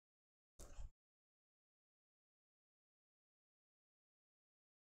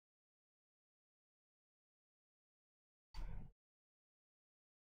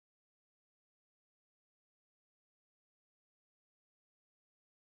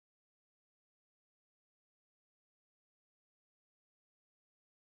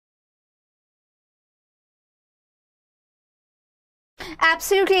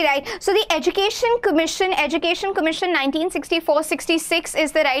 Absolutely right. So the Education Commission 1964-66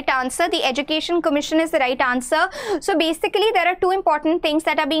 is the right answer. The Education Commission is the right answer. So basically there are two important things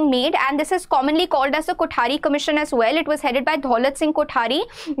that are being made, and this is commonly called as the Kothari Commission as well. It was headed by Daulat Singh Kothari,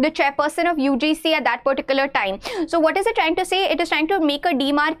 the chairperson of UGC at that particular time. So what is it trying to say? It is trying to make a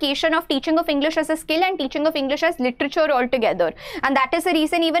demarcation of teaching of English as a skill and teaching of English as literature altogether. And that is the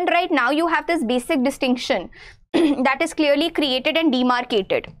reason even right now you have this basic distinction that is clearly created and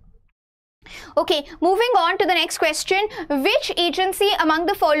demarcated. Okay, moving on to the next question. Which agency among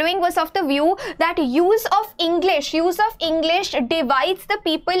the following was of the view that use of English divides the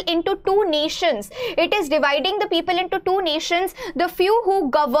people into two nations? It is dividing the people into two nations, the few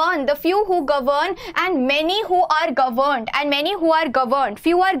who govern, and many who are governed,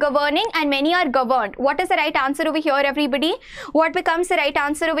 Few are governing and many are governed. What is the right answer over here, everybody? What becomes the right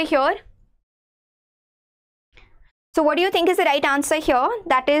answer over here? So what do you think is the right answer here?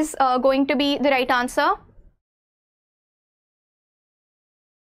 That is going to be the right answer.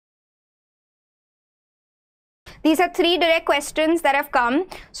 These are three direct questions that have come.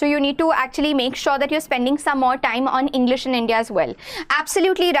 So you need to actually make sure that you're spending some more time on English in India as well.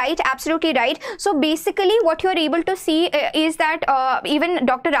 Absolutely right. Absolutely right. So basically what you're able to see is that even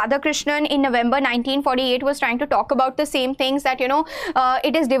Dr. Radhakrishnan in November 1948 was trying to talk about the same things, that, you know,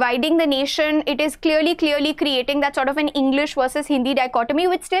 it is dividing the nation. It is clearly creating that sort of an English versus Hindi dichotomy,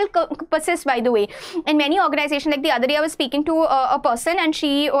 which still persists, by the way. In many organizations, like the other day I was speaking to a person, and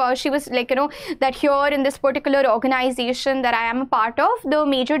she was like, you know, that here in this particular organization that I am a part of, the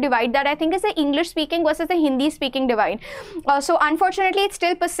major divide that I think is the English speaking versus the Hindi speaking divide. So unfortunately it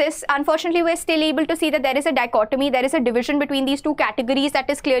still persists. Unfortunately we're still able to see that there is a dichotomy, there is a division between these two categories that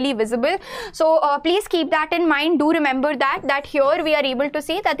is clearly visible. So please keep that in mind. Do remember that here we are able to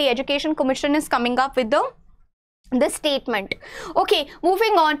see that the Education Commission is coming up with the statement. Okay,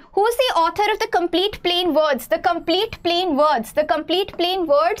 moving on. Who's the author of the Complete Plain Words? The Complete Plain Words.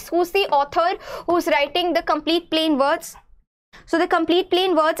 Who's the author who's writing the Complete Plain Words? So the Complete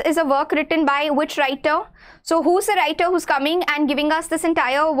Plain Words is a work written by which writer? So who's the writer who's coming and giving us this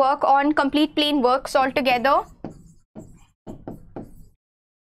entire work on Complete Plain Works altogether?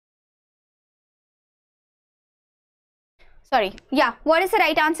 Sorry. Yeah, what is the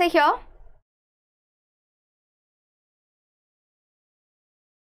right answer here?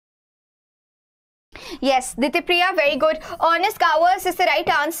 Yes, Ditipriya, very good. Ernest Gowers is the right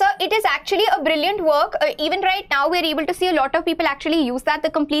answer. It is actually a brilliant work. Even right now, we're able to see a lot of people actually use that, the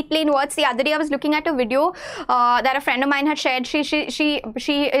Complete Plain Words. The other day, I was looking at a video that a friend of mine had shared. She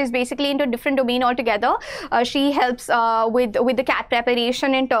is basically into a different domain altogether. She helps with the CAT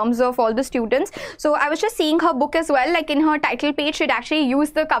preparation in terms of all the students. So I was just seeing her book as well. Like in her title page, she'd actually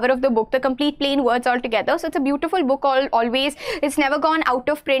used the cover of the book, the Complete Plain Words altogether. So it's a beautiful book always. It's never gone out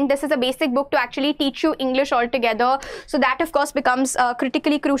of print. This is a basic book to actually teach you English altogether. So that of course becomes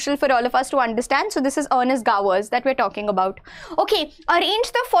critically crucial for all of us to understand. So this is Ernest Gowers that we're talking about. Okay,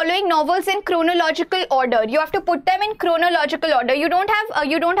 arrange the following novels in chronological order. You have to put them in chronological order. You don't have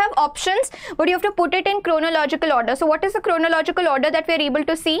options, but you have to put it in chronological order. So what is the chronological order that we're able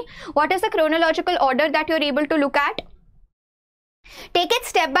to see? What is the chronological order that you're able to look at? Take it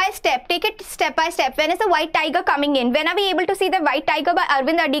step by step. When is the White Tiger coming in? When are we able to see the White Tiger by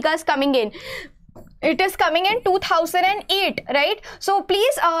Arvind Adiga is coming in? It is coming in 2008, right? So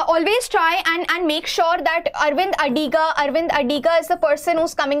please always try and make sure that Arvind Adiga is the person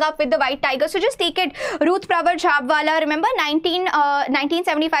who's coming up with the White Tiger. So just take it. Ruth Pravar Jhabwala, remember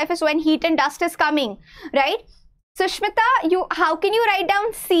 1975 is when Heat and Dust is coming, right? Sushmita, how can you write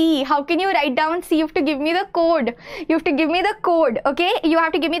down C? How can you write down C? You have to give me the code. You have to give me the code, okay? You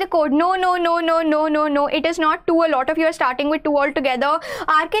have to give me the code. No. It is not 2. A lot of you are starting with 2 altogether.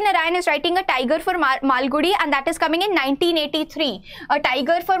 R.K. Narayan is writing a Tiger for Malgudi, and that is coming in 1983. A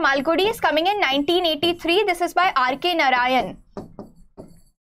Tiger for Malgudi is coming in 1983. This is by R.K. Narayan.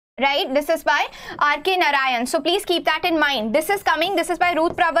 Right, this is by R.K. Narayan. So please keep that in mind. This is by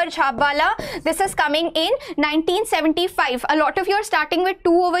Ruth Pravar Jhabwala. This is coming in 1975. A lot of you are starting with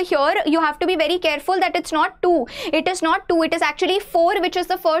 2 over here. You have to be very careful that it's not 2. It is not 2. It is actually 4, which is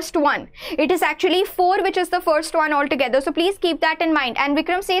the first one. It is actually 4, which is the first one altogether. So please keep that in mind. And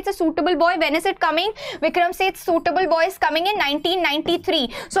Vikram says a suitable boy. When is it coming? Vikram says suitable boy is coming in 1993.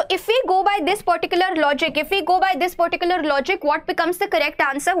 So if we go by this particular logic, what becomes the correct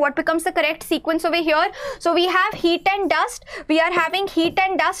answer? What becomes the correct sequence over here? So we have Heat and Dust. We are having Heat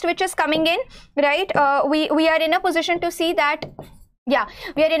and Dust, which is coming in, right? We are in a position to see that Yeah,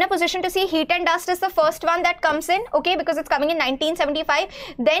 we are in a position to see heat and dust is the first one that comes in, okay, because it's coming in 1975.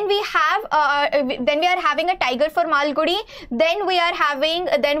 Then we have, then we are having a tiger for Malgudi. Then we are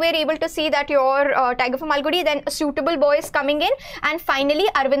able to see that your tiger for Malgudi. Then a suitable boy is coming in, and finally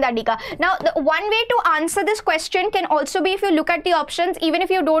Arvind Adika. Now, the one way to answer this question can also be if you look at the options, even if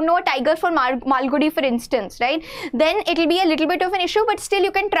you don't know tiger for Malgudi, for instance, right? Then it will be a little bit of an issue, but still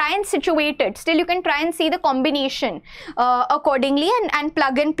you can try and situate it. Still you can try and see the combination accordingly. And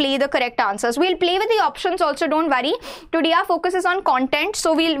plug and play the correct answers. We'll play with the options also, don't worry. Today our focus is on content,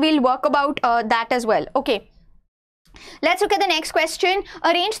 so we'll work about that as well. Okay. Let's look at the next question.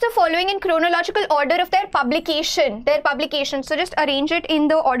 Arrange the following in chronological order of their publication. So just arrange it in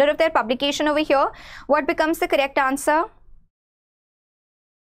the order of their publication over here. What becomes the correct answer?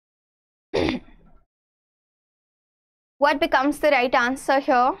 What becomes the right answer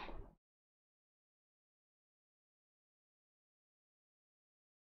here?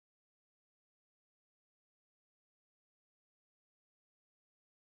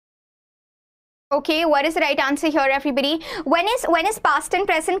 Okay, what is the right answer here, everybody? When is past and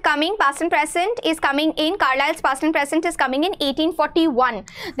present coming? Past and present is coming in, Carlyle's past and present is coming in 1841.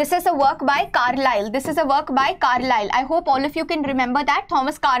 This is a work by Carlyle. I hope all of you can remember that.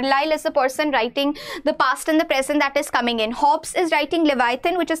 Thomas Carlyle is the person writing the past and the present that is coming in. Hobbes is writing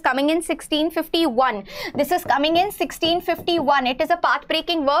Leviathan, which is coming in 1651. This is coming in 1651. It is a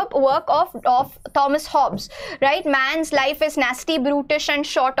path-breaking work of Thomas Hobbes, right? Man's life is nasty, brutish, and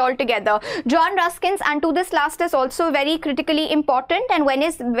short altogether. John Ruskin's And to This Last is also very critically important. And when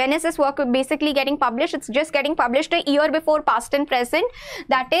is this work basically getting published? It's just getting published a year before past and present.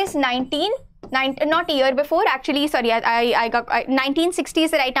 That is not a year before, actually, sorry, I got 1960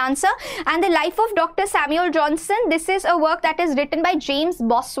 is the right answer. And The Life of Dr. Samuel Johnson, this is a work that is written by James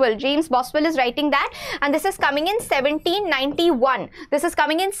Boswell. James Boswell is writing that, and this is coming in 1791.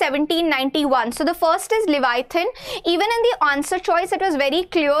 So the first is Leviathan. Even in the answer choice, it was very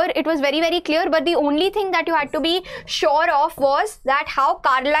clear. It was very, very clear, but the only thing that you had to be sure of was that how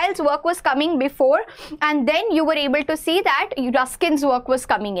Carlyle's work was coming before, and then you were able to see that Ruskin's work was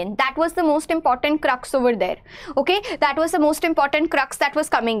coming in. That was the most important crux over there. Okay, that was the most important crux that was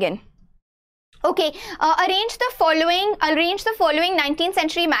coming in. Okay, arrange the following 19th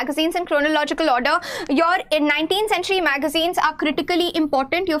century magazines in chronological order. Your 19th century magazines are critically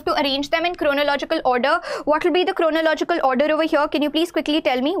important. You have to arrange them in chronological order. What will be the chronological order over here? Can you please quickly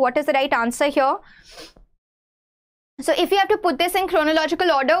tell me what is the right answer here? So if you have to put this in chronological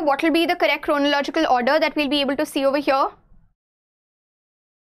order, what will be the correct chronological order that we'll be able to see over here?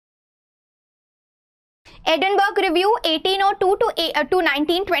 Edinburgh Review 1802 to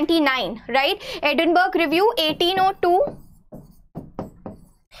 1929, right? Edinburgh Review 1802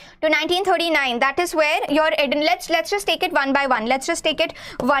 to 1939. That is where your let's just take it one by one. Let's just take it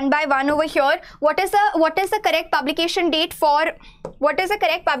one by one over here. What is the correct publication date for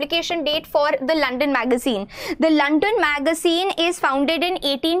the London magazine? The London magazine is founded in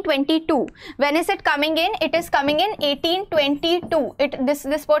 1822. When is it coming in? It is coming in 1822.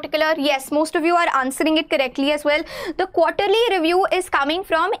 This particular, yes, most of you are answering it correctly as well. The Quarterly Review is coming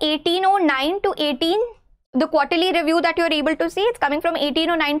from 1809 to the Quarterly Review that you are able to see, it's coming from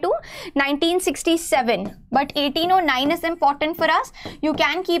 1809 to 1967. But 1809 is important for us. You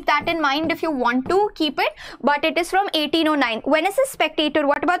can keep that in mind if you want to keep it, but it is from 1809. When is the Spectator?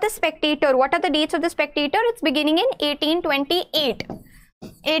 What about the Spectator? What are the dates of the Spectator? It's beginning in 1828.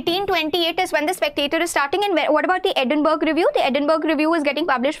 1828 is when the Spectator is starting. And what about the Edinburgh Review? The Edinburgh Review is getting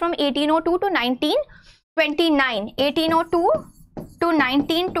published from 1802 to 1929. 1802 to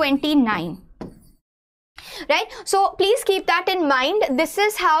 1929. Right, so please keep that in mind. This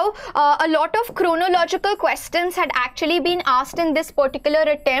is how a lot of chronological questions had actually been asked in this particular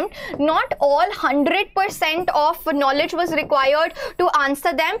attempt. Not all 100% of knowledge was required to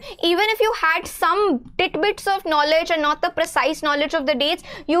answer them. Even if you had some tidbits of knowledge and not the precise knowledge of the dates,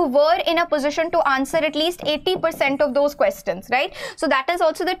 you were in a position to answer at least 80% of those questions, right? So that is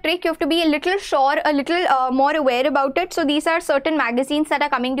also the trick. You have to be a little sure, a little more aware about it. So these are certain magazines that are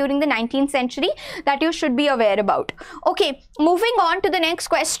coming during the 19th century that you should be aware about. Okay, moving on to the next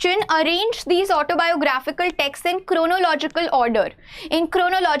question. Arrange these autobiographical texts in chronological order.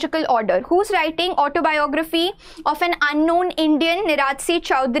 Who's writing autobiography of an unknown Indian? Neerja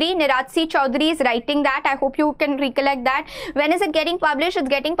Raheja. Neerja Raheja is writing that. I hope you can recollect that. When is it getting published? It's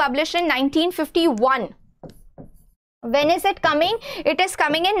getting published in 1951. When is it coming? It is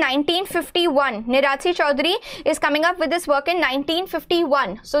coming in 1951. Neerja Raheja is coming up with this work in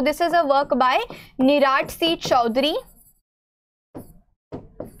 1951. So this is a work by Neerja Raheja.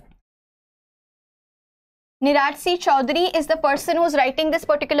 Niraj C. Chaudhary is the person who's writing this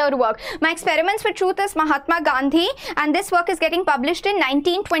particular work. My Experiments with Truth is Mahatma Gandhi, and this work is getting published in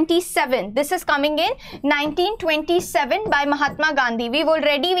 1927. This is coming in 1927 by Mahatma Gandhi. We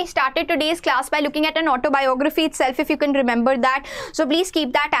started today's class by looking at an autobiography itself, if you can remember that. So please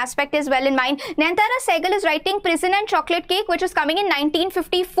keep that aspect as well in mind. Nayanthara Sehgal is writing Prison and Chocolate Cake, which is coming in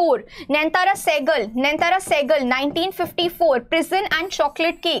 1954. Nayanthara Sehgal, 1954. Prison and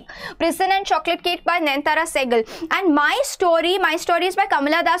Chocolate Cake. Prison and Chocolate Cake by Nayanthara Sehgal. And My Story is by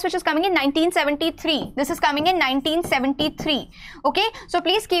Kamala Das, which is coming in 1973. This is coming in 1973. Okay, so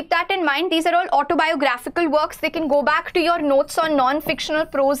please keep that in mind. These are all autobiographical works. They can go back to your notes on non-fictional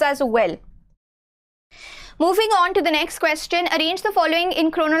prose as well. Moving on to the next question, arrange the following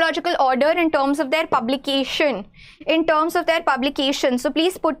in chronological order in terms of their publication. So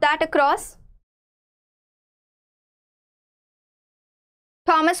please put that across.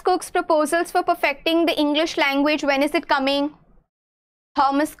 Thomas Cook's Proposals for Perfecting the English Language. When is it coming?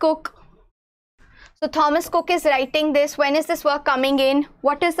 Thomas Cook. So Thomas Cook is writing this. When is this work coming in?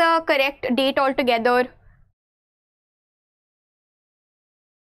 What is the correct date altogether?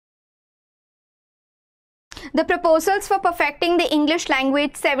 The Proposals for Perfecting the English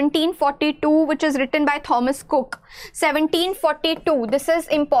Language, 1742, which is written by Thomas Cook. 1742. This is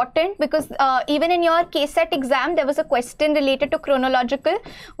important because even in your KCET exam, there was a question related to chronological,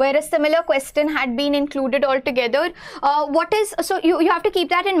 where a similar question had been included altogether. So you have to keep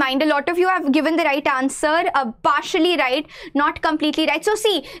that in mind. A lot of you have given the right answer, partially right, not completely right. So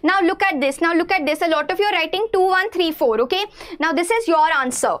see, now look at this. A lot of you are writing 2, 1, 3, 4. Okay. Now this is your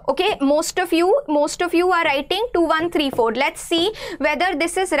answer. Okay. Most of you are writing 2, 1, 3, 4. Let's see whether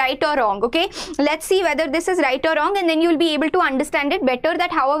this is right or wrong. Okay, let's see whether this is right or wrong, and then you'll be able to understand it better,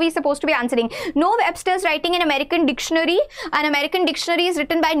 that how are we supposed to be answering. No Webster's writing an American dictionary. An American dictionary is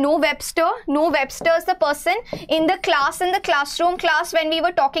written by No Webster. No Webster is the person in the classroom class when we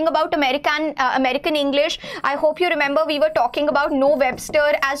were talking about American English. I hope you remember we were talking about No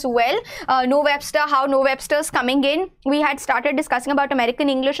Webster as well. No Webster, how No Webster is coming in. We had started discussing about American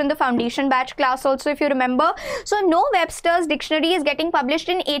English in the foundation batch class also, if you remember. So No Webster's dictionary is getting published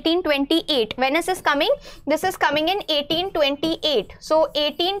in 1828. When is this coming? This is coming in 1828. So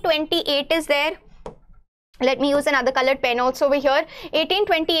 1828 is there. Let me use another colored pen also over here.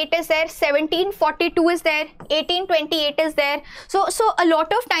 1828 is there, 1742 is there, 1828 is there. So a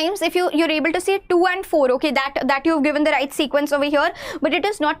lot of times if you're able to say 2 and 4, okay, that you've given the right sequence over here, but it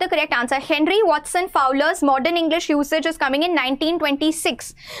is not the correct answer. Henry Watson Fowler's Modern English Usage is coming in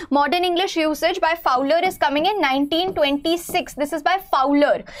 1926. Modern English Usage by Fowler is coming in 1926. This is by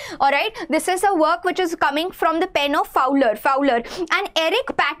Fowler. Alright, this is a work which is coming from the pen of Fowler. And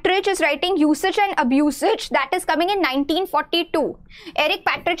Eric Patridge is writing Usage and Abusage. That is coming in 1942. Eric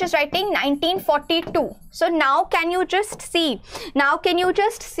Patridge is writing 1942. So now can you just see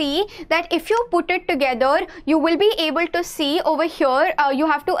that if you put it together, you will be able to see over here, you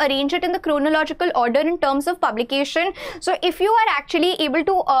have to arrange it in the chronological order in terms of publication. So if you are actually able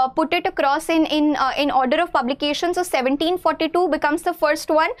to put it across in order of publication, so 1742 becomes the first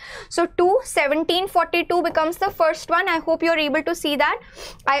one. So 1742 becomes the first one. I hope you are able to see that.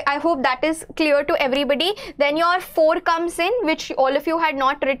 I hope that is clear to everybody. Then your 4 comes in, which all of you had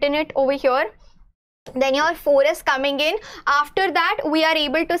not written it over here. Then your 4 is coming in. After that, we are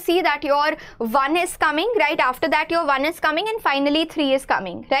able to see that your 1 is coming, right? After that, your 1 is coming, and finally 3 is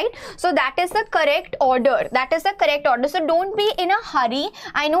coming, right? So that is the correct order. So don't be in a hurry.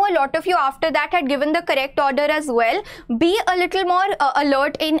 I know a lot of you after that had given the correct order as well. Be a little more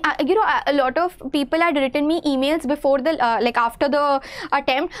alert in, a lot of people had written me emails before the, after the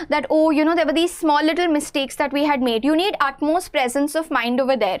attempt that, oh, there were these small little mistakes that we had made. You need utmost presence of mind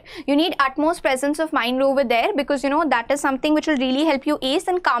over there. Mind over there, because that is something which will really help you ace,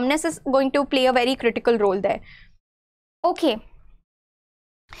 and calmness is going to play a very critical role there. Okay,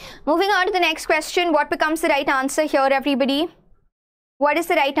 moving on to the next question. What becomes the right answer here, everybody? What is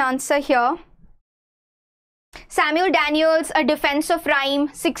the right answer here? Samuel Daniels, A Defense of Rhyme,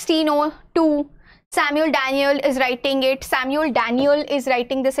 1602. Samuel Daniel is writing it. Samuel Daniel is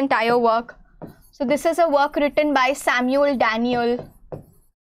writing this entire work. So this is a work written by Samuel Daniel.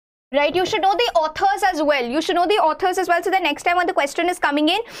 Right, you should know the authors as well. So the next time when the question is coming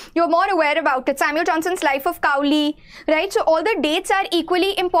in, you're more aware about it. Samuel Johnson's Life of Cowley, right? So all the dates are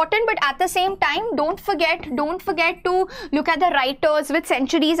equally important, but at the same time, don't forget to look at the writers. Which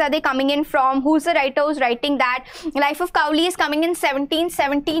centuries are they coming in from? Who's the writer who's writing that? Life of Cowley is coming in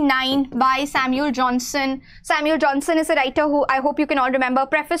 1779 by Samuel Johnson. Samuel Johnson is a writer who I hope you can all remember.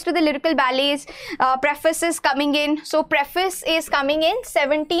 Preface to the Lyrical Ballets. Preface is coming in. So preface is coming in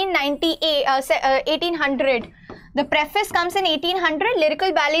 1799. 1800. The preface comes in 1800.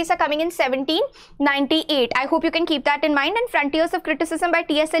 Lyrical ballads are coming in 1798. I hope you can keep that in mind. And Frontiers of Criticism by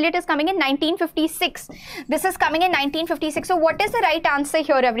T.S. Eliot is coming in 1956. This is coming in 1956. So what is the right answer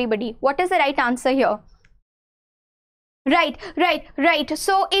here, everybody? What is the right answer here? Right.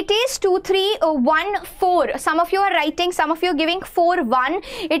 So it is 2314. Some of you are writing, some of you are giving 41.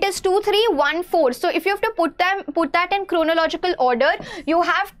 It is 2314. So if you have to put that in chronological order, you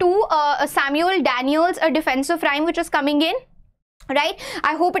have two Samuel Daniels, A Defense of Rhyme, which is coming in. Right.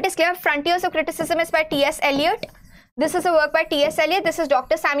 I hope it is clear. Frontiers of Criticism is by T.S. Eliot. This is a work by T.S. Eliot. This is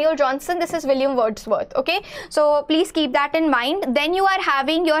Dr. Samuel Johnson. This is William Wordsworth. Okay, so please keep that in mind. Then you are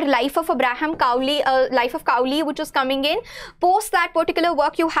having your Life of Abraham Cowley, which is coming in. Post that particular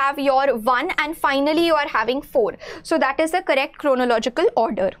work, you have your 1, and finally you are having 4. So that is the correct chronological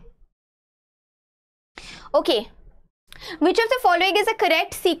order. Okay. Which of the following is a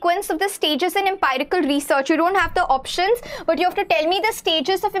correct sequence of the stages in empirical research? You don't have the options, but you have to tell me the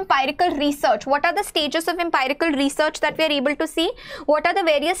stages of empirical research. What are the stages of empirical research that we are able to see? What are the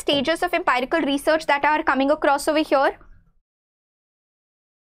various stages of empirical research that are coming across over here?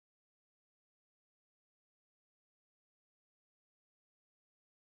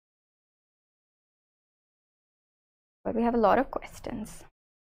 But we have a lot of questions.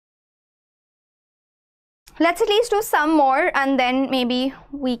 Let's at least do some more and then maybe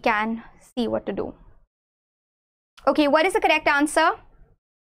we can see what to do. Okay, what is the correct answer?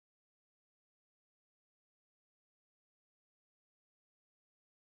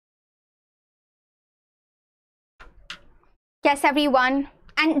 Yes, everyone.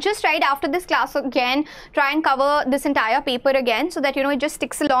 And just right after this class again, try and cover this entire paper again so that, you know, it just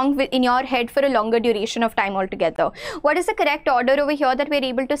sticks along in your head for a longer duration of time altogether. What is the correct order over here that we're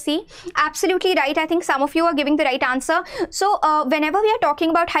able to see? Absolutely right. I think some of you are giving the right answer. So whenever we are talking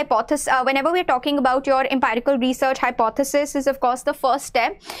about hypothesis, whenever we're talking about your empirical research, hypothesis is of course the first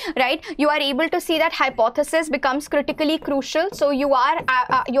step, right? You are able to see that hypothesis becomes critically crucial. So you are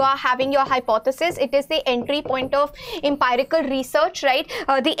having your hypothesis. It is the entry point of empirical research, right?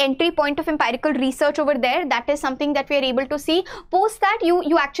 The entry point of empirical research over there, that is something that we are able to see. Post that,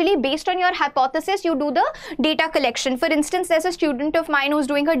 you actually, based on your hypothesis, you do the data collection. For instance, there's a student of mine who's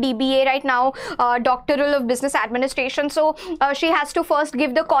doing her DBA right now, doctoral of business administration. So she has to first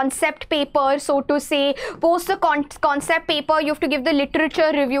give the concept paper, so to say. Post the concept paper, you have to give the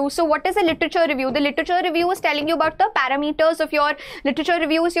literature review. So what is a literature review? The literature review is telling you about the parameters of your literature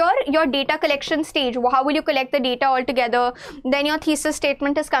review, is your data collection stage. How will you collect the data altogether? Then your thesis statement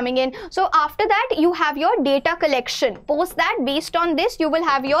is coming in. So after that, you have your data collection. Post that, based on this, you will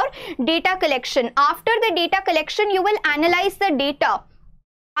have your data collection. After the data collection, you will analyze the data.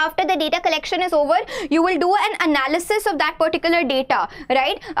 After the data collection is over, you will do an analysis of that particular data,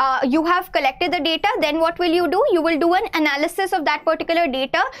 right? You have collected the data, then what will you do? You will do an analysis of that particular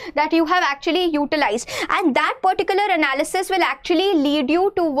data that you have actually utilized, and that particular analysis will actually lead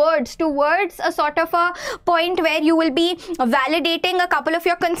you towards a sort of a point where you will be validating a couple of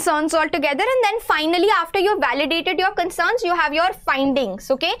your concerns altogether, and then finally, after you have validated your concerns, you have your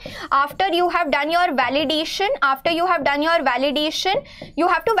findings. Okay, after you have done your validation, you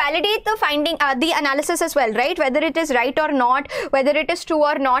have to validate the finding, the analysis as well, right? Whether it is right or not, whether it is true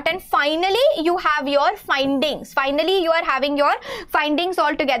or not, and finally you have your findings. Finally, you are having your findings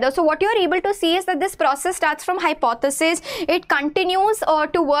all together. So what you are able to see is that this process starts from hypothesis, it continues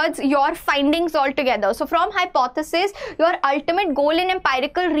towards your findings altogether. So from hypothesis, your ultimate goal in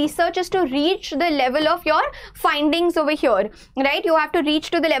empirical research is to reach the level of your findings over here, right? You have to reach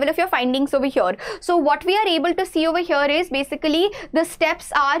to the level of your findings over here. So what we are able to see over here is basically the steps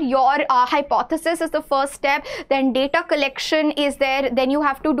are your hypothesis is the first step, then data collection is there, then you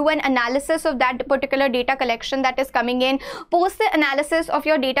have to do an analysis of that particular data collection that is coming in. Post the analysis of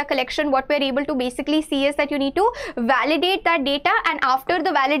your data collection, what we're able to basically see is that you need to validate that data, and after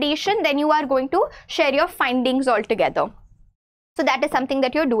the validation, then you are going to share your findings altogether. So that is something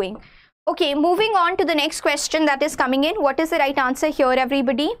that you're doing. Okay, moving on to the next question that is coming in. What is the right answer here,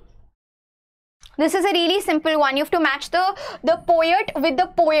 everybody? This is a really simple one. You have to match the poet with the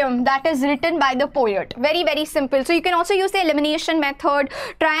poem that is written by the poet. Very, very simple. So you can also use the elimination method.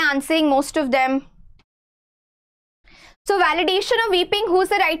 Try answering most of them. So validation of weeping, who's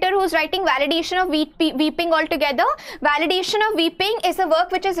the writer who's writing validation of weeping altogether? Validation of weeping is a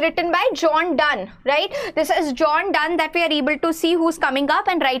work which is written by John Donne, right? This is John Donne that we are able to see who's coming up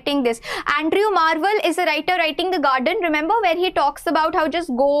and writing this. Andrew Marvell is a writer writing The Garden. Remember where he talks about how just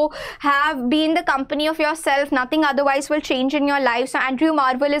go, be in the company of yourself, nothing otherwise will change in your life. So Andrew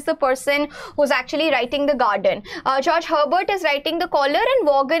Marvell is the person who's actually writing The Garden. George Herbert is writing The Collar and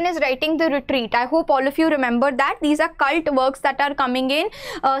Vaughan is writing The Retreat. I hope all of you remember that. These are cult works that are coming in.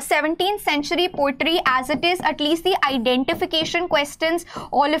 17th century poetry as it is, at least the identification questions,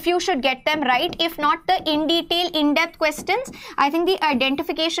 all of you should get them right. If not the in detail, in-depth questions, I think the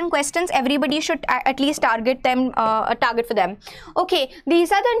identification questions, everybody should at least target them, target for them. Okay,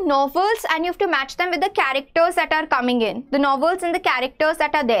 these are the novels and you have to match them with the characters that are coming in. The novels and the characters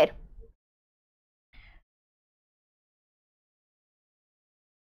that are there.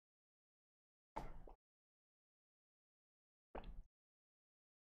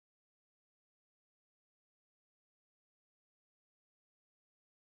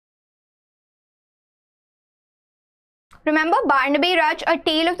 Remember Barnaby Rudge, A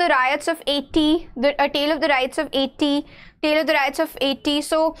Tale of the Riots of 80, A Tale of the Riots of 80, Tale of the Riots of 80.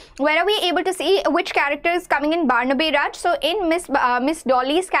 So where are we able to see which character is coming in Barnaby Rudge? So in Miss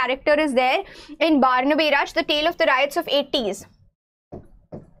Dolly's character is there in Barnaby Rudge, The Tale of the Riots of 80s.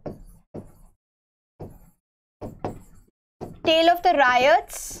 Tale of the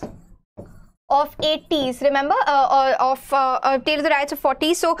Riots of 80s, remember, Tale of the Riots of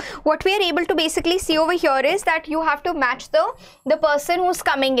 40s. So what we are able to basically see over here is that you have to match the person who's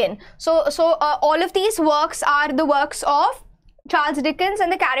coming in. So all of these works are the works of Charles Dickens,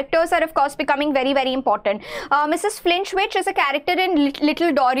 and the characters are of course becoming very, very important. Mrs. Flintwich is a character in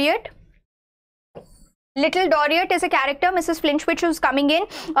Little Dorrit. Little Dorrit is a character, Mrs. Flintwich, who's coming in.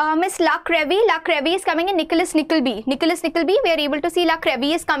 Miss Luck Revy is coming in. Nicholas Nickleby, we are able to see Luck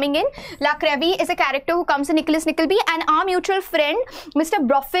Revy is coming in. Luck Revy is a character who comes in Nicholas Nickleby, and our mutual friend Mr.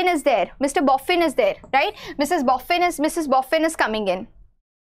 Boffin is there. Mr. Boffin is there, right? Mrs. Boffin is coming in.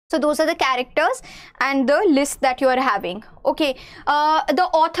 So those are the characters and the list that you are having. Okay, the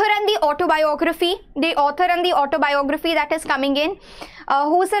author and the autobiography, that is coming in.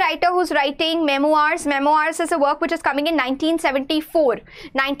 Who's the writer who's writing memoirs? Memoirs is a work which is coming in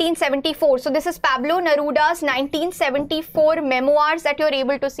 1974. So this is Pablo Neruda's 1974 memoirs that you're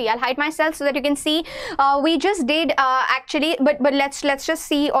able to see. I'll hide myself so that you can see. We just did actually, but let's just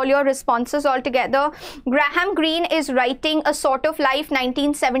see all your responses all together. Graham Greene is writing A Sort of Life,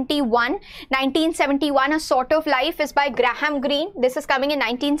 1971. 1971, A Sort of Life is by Graham Greene. This is coming in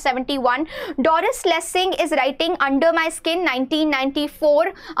 1971. Doris Lessing is writing Under My Skin,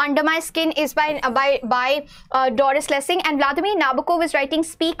 1994. Under My Skin is by Doris Lessing, and Vladimir Nabokov is writing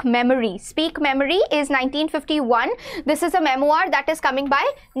Speak Memory. Speak Memory is 1951. This is a memoir that is coming by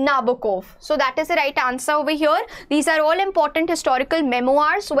Nabokov. So that is the right answer over here. These are all important historical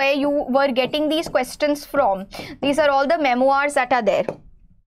memoirs where you were getting these questions from. These are all the memoirs that are there.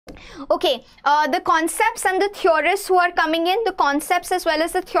 Okay, the concepts and the theorists who are coming in, the concepts as well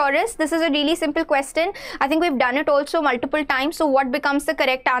as the theorists. This is a really simple question. I think we've done it also multiple times. So what becomes the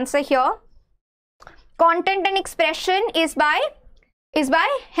correct answer here? Content and expression is by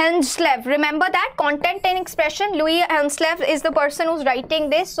Henslev. Remember that content and expression, Louis Henslev is the person who's writing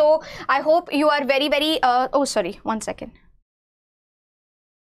this. So I hope you are very, very, oh sorry, one second.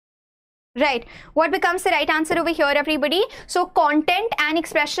 Right, what becomes the right answer over here, everybody? So content and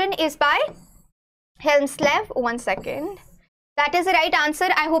expression is by Henslev. One second. That is the right answer.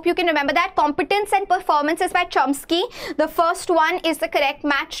 I hope you can remember that. Competence and performance is by Chomsky. The first one is the correct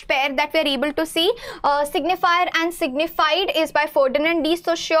matched pair that we are able to see. Signifier and signified is by Ferdinand de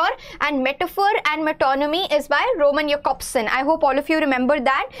Saussure, and metaphor and metonymy is by Roman Jakobson. I hope all of you remember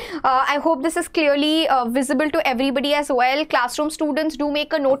that. I hope this is clearly visible to everybody as well. Classroom students, do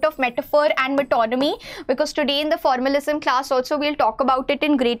make a note of metaphor and metonymy, because today in the formalism class also we'll talk about it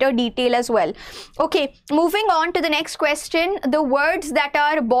in greater detail as well. Okay, moving on to the next question. The words that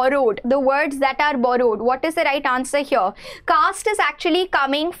are borrowed. The words that are borrowed. What is the right answer here? Caste is actually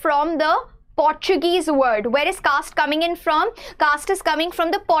coming from the Portuguese word. Where is caste coming in from? Caste is coming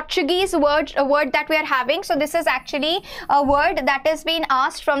from the Portuguese word, a word that we are having. So this is actually a word that has been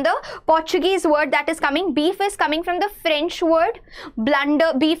asked from the Portuguese word that is coming. Beef is coming from the French word.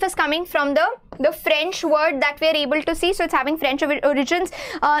 Blunder. Beef is coming from the French word that we are able to see. So it's having French origins.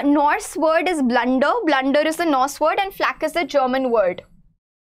 Norse word is blunder. Blunder is the Norse word, and flak is the German word.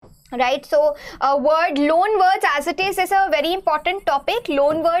 Right, so loan words as it is a very important topic.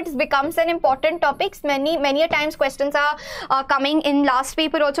 Loan words becomes an important topic. Many a times questions are coming in last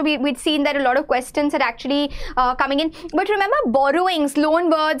paper also. We'd seen that a lot of questions are actually coming in. But remember, borrowings, loan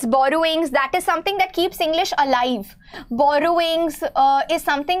words, borrowings, that is something that keeps English alive. Borrowings is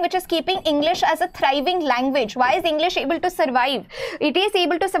something which is keeping English as a thriving language. Why is English able to survive? It is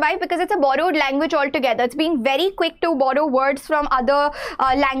able to survive because it's a borrowed language altogether. It's being very quick to borrow words from other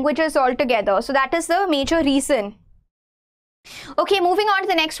languages altogether. So that is the major reason. Okay, moving on to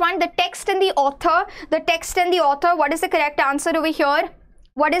the next one, the text and the author. The text and the author, what is the correct answer over here?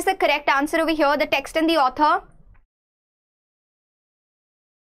 What is the correct answer over here? The text and the author.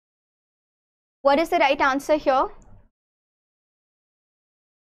 What is the right answer here?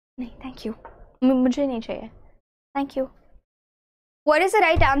 Thank you. Mujhe nahi chahiye. Thank you. What is the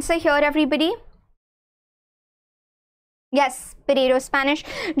right answer here, everybody? Yes, Pereiro, Spanish.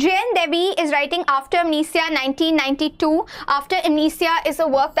 J.N. Devi is writing After Amnesia 1992. After Amnesia is a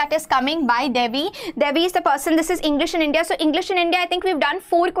work that is coming by Devi. Devi is the person. This is English in India. So English in India, I think we've done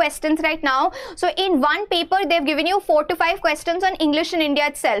 4 questions right now. So in one paper, they've given you 4 to 5 questions on English in India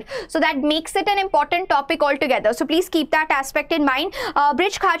itself. So that makes it an important topic altogether. So please keep that aspect in mind.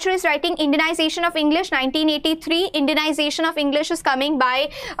 Brij Khachru is writing Indianization of English 1983. Indianization of English is coming by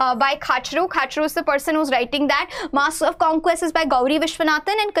Khachru. Khachru is the person who's writing that. Masks of Conquest is by Gauri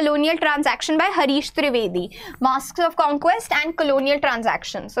Vishwanathan and Colonial Transaction by Harish Trivedi. Masks of Conquest and Colonial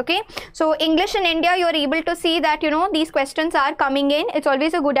Transactions. Okay, so English in India, you're able to see that, you know, these questions are coming in. It's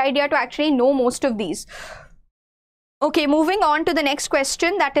always a good idea to actually know most of these. Okay, moving on to the next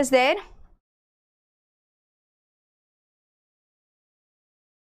question that is there.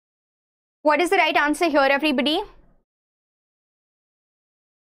 What is the right answer here, everybody?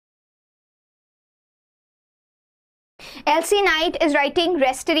 Elsie Knight is writing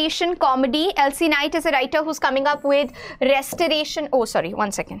Restoration Comedy. Elsie Knight is a writer who's coming up with Restoration. Oh, sorry,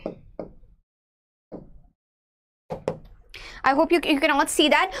 one second. I hope you cannot see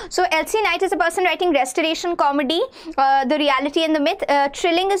that. So Elsie Knight is a person writing Restoration Comedy, The Reality and the Myth.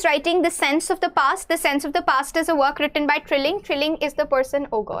 Trilling is writing The Sense of the Past. The Sense of the Past is a work written by Trilling. Trilling is the person,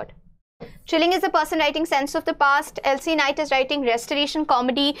 oh God. Trilling is the person writing Sense of the Past. Elsie Knight is writing Restoration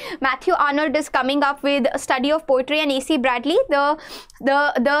Comedy. Matthew Arnold is coming up with a study of poetry, and A.C. Bradley,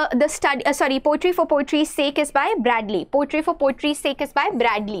 the study, sorry, Poetry for Poetry's Sake is by Bradley. Poetry for Poetry's Sake is by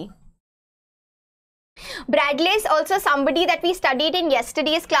Bradley. Bradley is also somebody that we studied in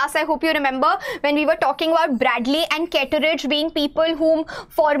yesterday's class. I hope you remember when we were talking about Bradley and Ketteridge being people whom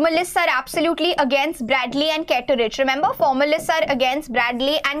formalists are absolutely against. Bradley and Ketteridge. Remember, formalists are against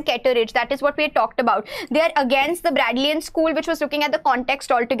Bradley and Ketteridge. That is what we had talked about. They are against the Bradleian school, which was looking at the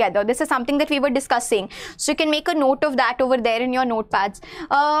context altogether. This is something that we were discussing. So you can make a note of that over there in your notepads.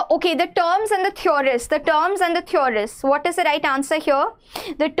 Okay, the terms and the theorists. The terms and the theorists. What is the right answer here?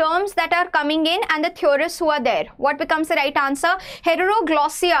 The terms that are coming in and the theorists who are there. What becomes the right answer?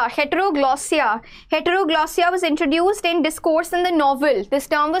 Heteroglossia. Heteroglossia. Heteroglossia was introduced in Discourse in the Novel. This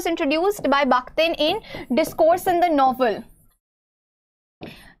term was introduced by Bakhtin in Discourse in the Novel.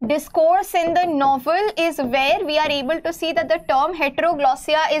 Discourse in the Novel is where we are able to see that the term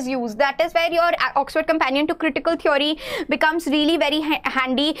heteroglossia is used. That is where your Oxford Companion to Critical Theory becomes really very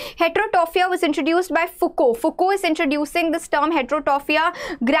handy. Heterotophia was introduced by Foucault. Foucault is introducing this term heterotophia.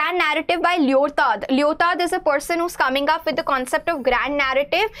 Grand narrative by Lyotard. Lyotard is a person who's coming up with the concept of grand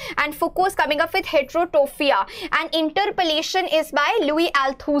narrative, and Foucault is coming up with heterotophia. And interpellation is by Louis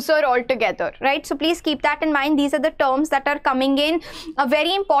Althusser altogether, right? So please keep that in mind. These are the terms that are coming in. A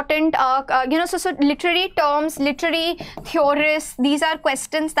very important, so literary terms, literary theorists, these are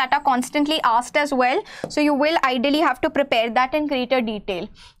questions that are constantly asked as well. So you will ideally have to prepare that in greater detail.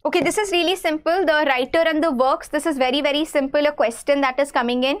 Okay, this is really simple. The writer and the works, this is very, very simple, a question that is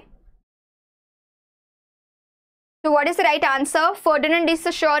coming in. So what is the right answer? Ferdinand de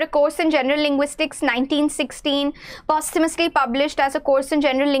Saussure, A Course in General Linguistics, 1916, posthumously published as A Course in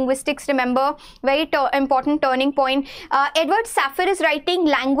General Linguistics, remember, very important turning point. Edward Safir is writing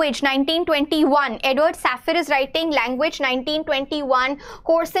Language, 1921. Edward Safir is writing Language, 1921.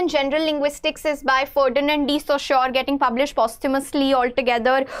 Course in General Linguistics is by Ferdinand de Saussure, getting published posthumously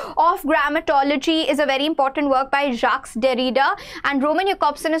altogether. Of Grammatology is a very important work by Jacques Derrida. And Roman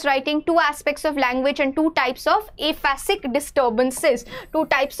Jacobson is writing Two Aspects of Language and Two Types of aphasic disturbances. Two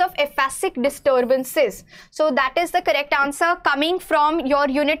types of aphasic disturbances. So that is the correct answer, coming from your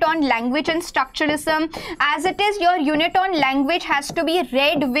unit on language and structuralism. As it is, your unit on language has to be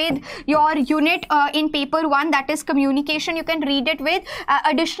read with your unit in paper 1, that is communication. You can read it with.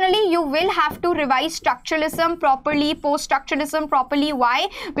 Additionally, you will have to revise structuralism properly, post-structuralism properly. Why?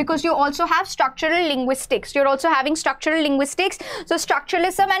 Because you also have structural linguistics. You're also having structural linguistics. So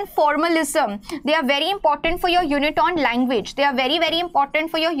structuralism and formalism, they are very important for your unit on language. They are very, very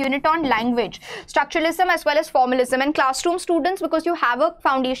important for your unit on language. Structuralism as well as formalism. And classroom students, because you have a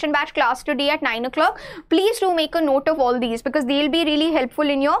foundation batch class today at 9 o'clock, please do make a note of all these, because they'll be really helpful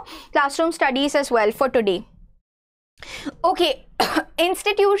in your classroom studies as well for today. Okay,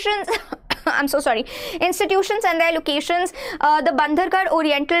 institutions. I'm so sorry. Institutions and their locations. The Bandhargarh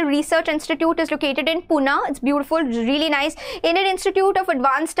Oriental Research Institute is located in Pune. It's beautiful, really nice. Indian Institute of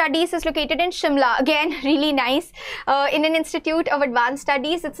Advanced Studies is located in Shimla. Again, really nice. Indian Institute of Advanced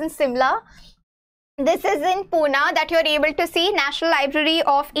Studies, it's in Shimla. This is in Pune that you're able to see. National Library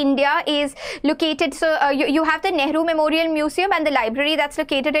of India is located. So you have the Nehru Memorial Museum and the library that's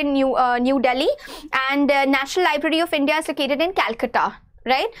located in New Delhi. And National Library of India is located in Calcutta.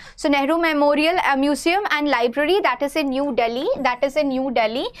 Right, so Nehru Memorial Museum and Library, that is in New Delhi,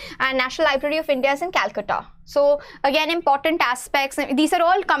 and National Library of India is in Calcutta. So again, important aspects. These are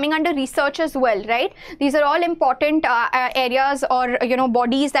all coming under research as well, right? These are all important areas or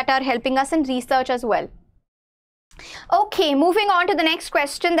bodies that are helping us in research as well. Okay, moving on to the next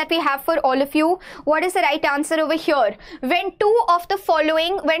question that we have for all of you. What is the right answer over here? When two of the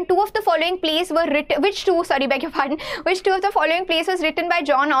following plays were written, which two of the following plays was written by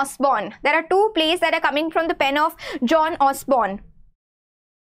John Osborne? There are two plays that are coming from the pen of John Osborne.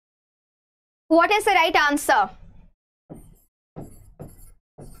 What is the right answer?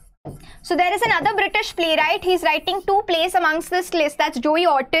 So there is another British playwright. He's writing two plays amongst this list. That's Joey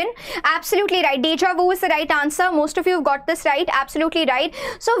Orton. Absolutely right. Deja Vu is the right answer. Most of you have got this right. Absolutely right.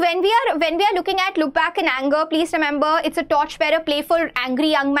 So when we are looking at Look Back in Anger, please remember it's a torchbearer play for angry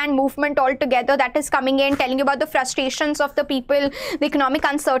young man movement altogether that is coming in, telling you about the frustrations of the people, the economic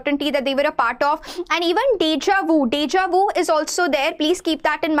uncertainty that they were a part of, and even Deja Vu. Deja Vu is also there. Please keep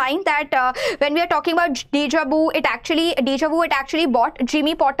that in mind that when we are talking about Deja Vu, it actually brought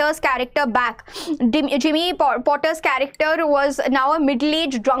Jimmy Potter's character back. Jimmy Potter's character was now a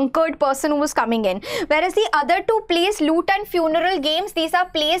middle-aged drunkard person who was coming in. Whereas the other two plays, Loot and Funeral Games, these are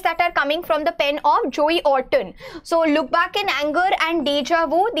plays that are coming from the pen of Joey Orton. So Look Back in Anger and Deja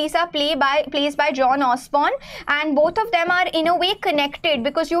Vu, these are plays by John Osborne, and both of them are in a way connected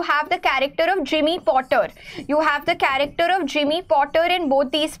because you have the character of Jimmy Potter. You have the character of Jimmy Potter in both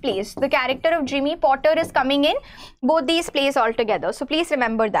these plays. The character of Jimmy Potter is coming in both these plays altogether. So please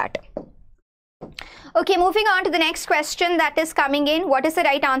remember that. Okay, moving on to the next question that is coming in. What is the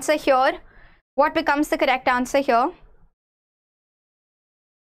right answer here? What becomes the correct answer here?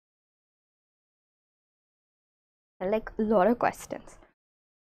 Like a lot of questions.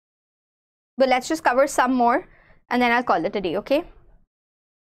 But let's just cover some more and then I'll call it a day, okay?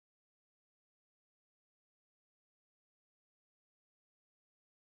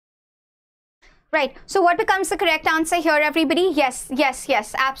 Right. So what becomes the correct answer here, everybody? Yes.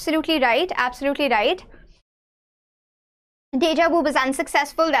 Absolutely right. Absolutely right. Deja Vu was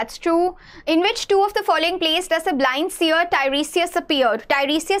unsuccessful, that's true. In which two of the following plays does the blind seer Tiresias appear?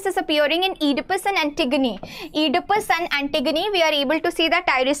 Tiresias is appearing in Oedipus and Antigone. Oedipus and Antigone, we are able to see that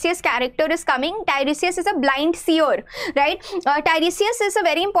Tiresias' character is coming. Tiresias is a blind seer, right? Tiresias is a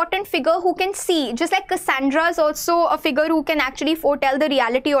very important figure who can see, just like Cassandra is also a figure who can actually foretell the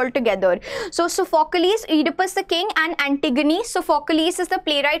reality altogether. So Sophocles, Oedipus the king, and Antigone. Sophocles is the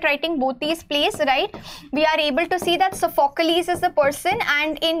playwright writing both these plays, right? We are able to see that Sophocles is the person,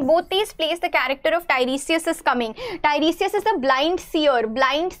 and in both these plays the character of Tiresias is coming. Tiresias is a blind seer.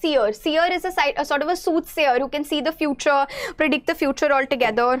 Seer is a sort of a soothsayer who can see the future, predict the future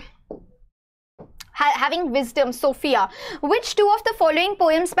altogether. Having wisdom, Sophia. Which two of the following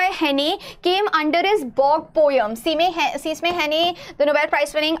poems by Henne came under his Bog poems? Sisme Henne, the Nobel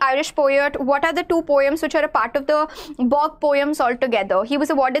Prize winning Irish poet. What are the two poems which are a part of the Bog poems altogether? He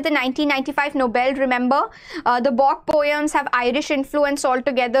was awarded the 1995 Nobel, remember? The Bog poems have Irish influence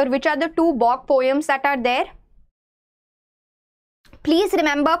altogether. Which are the two Bog poems that are there? Please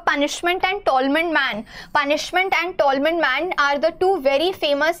remember Punishment and Tollman Man. Punishment and Tollman Man are the two very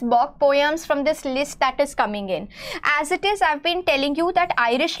famous Bach poems from this list that is coming in. As it is, I've been telling you that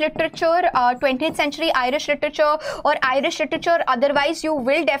Irish literature, 20th century Irish literature or Irish literature otherwise, you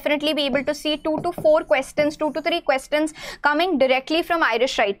will definitely be able to see 2 to 4 questions, 2 to 3 questions coming directly from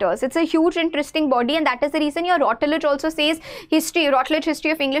Irish writers. It's a huge interesting body, and that is the reason your Routledge also says Routledge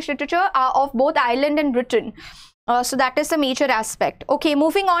History of English Literature of both Ireland and Britain. So that is a major aspect. Okay,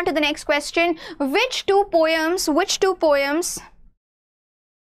 moving on to the next question. Which two poems,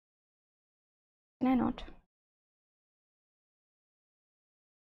 can I not?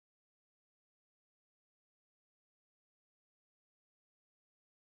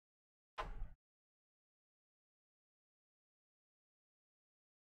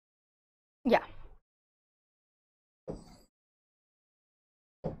 Yeah.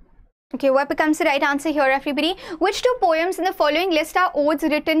 Okay, what becomes the right answer here, everybody? Which two poems in the following list are odes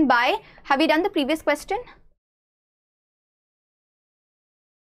written by? Have we done the previous question?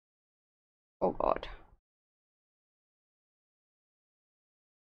 Oh God.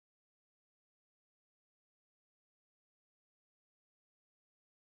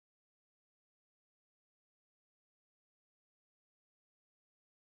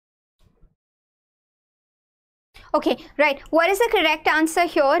 Okay, right. What is the correct answer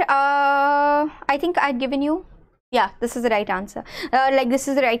here? I think I'd given you. Yeah, this is the right answer. This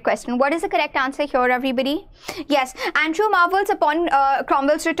is the right question. What is the correct answer here, everybody? Yes, Andrew marvels upon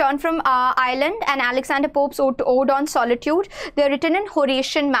Cromwell's return from Ireland and Alexander Pope's Ode on Solitude. They're written in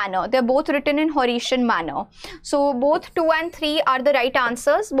Horatian manner. They're both written in Horatian manner. So both 2 and 3 are the right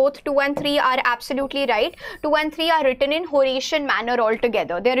answers. Both 2 and 3 are absolutely right. 2 and 3 are written in Horatian manner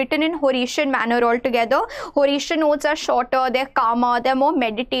altogether. They're written in Horatian manner altogether. Horatian odes are shorter, they're calmer, they're more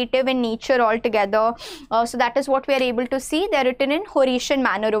meditative in nature altogether. So that is what we are able to see. They're written in Horatian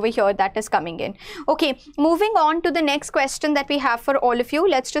manner over here, that is coming in. Okay, moving on to the next question that we have for all of you.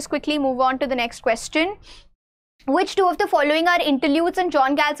 Let's just quickly move on to the next question. Which two of the following are interludes in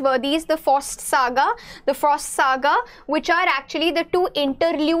John Galsworthy's The Frost Saga, which are actually the two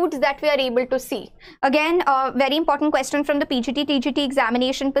interludes that we are able to see? Again, a very important question from the PGT-TGT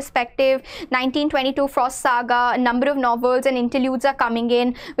examination perspective. 1922 Frost Saga, a number of novels and interludes are coming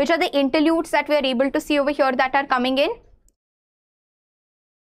in. Which are the interludes that we are able to see over here that are coming in?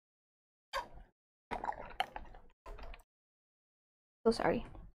 So sorry.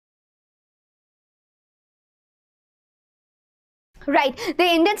 Right, the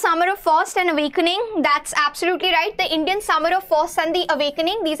Indian Summer of Frost and Awakening, that's absolutely right. The Indian Summer of Frost and the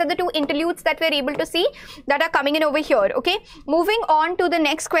Awakening, these are the two interludes that we're able to see that are coming in over here. Okay, moving on to the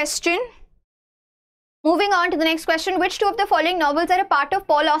next question. Which two of the following novels are a part of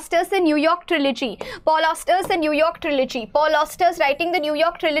Paul Auster's The New York Trilogy? Paul Auster's writing the New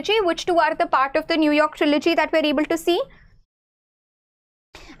York Trilogy. Which two are the part of the New York Trilogy that we're able to see?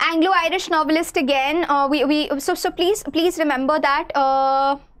 Anglo-Irish novelist again. So please remember that.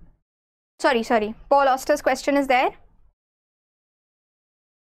 Sorry. Paul Auster's question is there.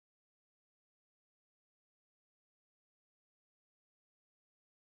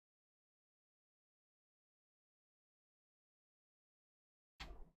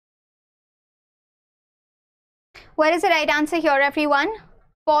 Where is the right answer here, everyone?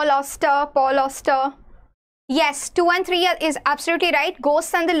 Paul Auster. Yes, 2 and 3 is absolutely right.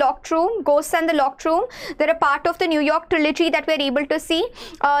 Ghosts and the Locked Room. They're a part of the New York Trilogy that we're able to see.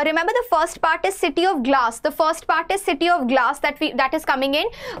 Remember, the first part is City of Glass. That is coming in.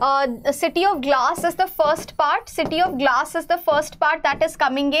 City of Glass is the first part. That is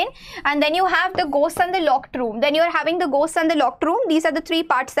coming in. And then you have the Ghosts and the Locked Room. Then you are having the Ghosts and the Locked Room. These are the 3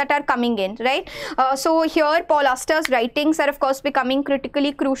 parts that are coming in, right? So here, Paul Auster's writings are, of course, becoming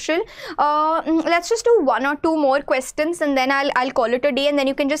critically crucial. Let's just do 1 or 2 more questions and then I'll call it a day, and then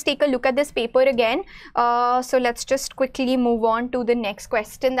you can just take a look at this paper again. So let's just quickly move on to the next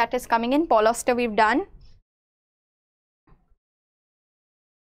question that is coming in. Paul Auster we've done.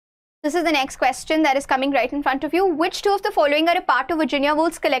 This is the next question that is coming right in front of you. Which two of the following are a part of Virginia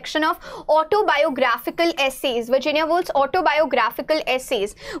Woolf's collection of autobiographical essays? Which are a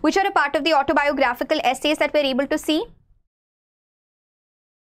part of the autobiographical essays that we're able to see?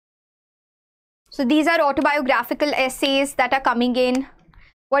 So these are autobiographical essays that are coming in.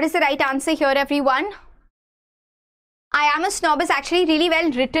 What is the right answer here, everyone? I am a snob is actually really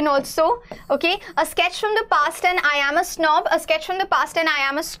well written also. Okay, a sketch from the past and I am a snob, a sketch from the past and I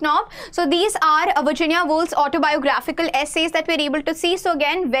am a snob. So these are Virginia Woolf's autobiographical essays that we're able to see. So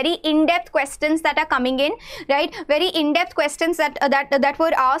again, very in-depth questions that are coming in, right? Very in-depth questions that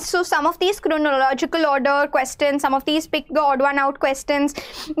were asked. So some of these chronological order questions, some of these pick the odd one out questions,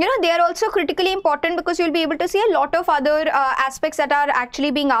 you know, they are also critically important because you'll be able to see a lot of other aspects that are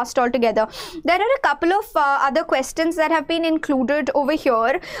actually being asked altogether. There are a couple of other questions that have been included over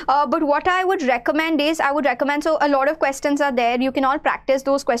here, but what I would recommend is, so a lot of questions are there, you can all practice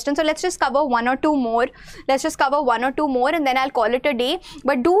those questions. So let's just cover one or two more, and then I'll call it a day.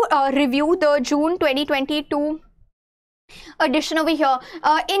 But do review the June 2022 edition over here.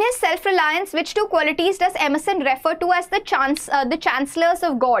 In his Self-Reliance, which two qualities does Emerson refer to as the chancellors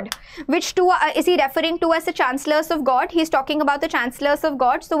of God? Which two is he referring to as the chancellors of God? He's talking about the chancellors of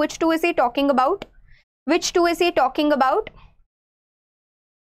God. So which two is he talking about? Which two is he talking about?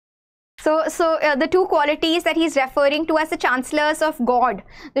 So the two qualities that he's referring to as the chancellors of God,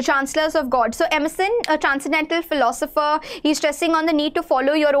 the chancellors of God. So Emerson, a transcendental philosopher, he's stressing on the need to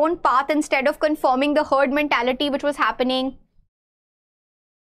follow your own path instead of conforming the herd mentality which was happening.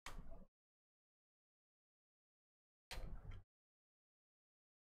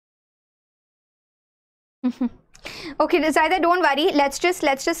 Okay, Zaida, don't worry. Let's just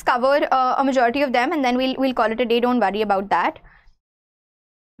cover a majority of them, and then we'll call it a day. Don't worry about that.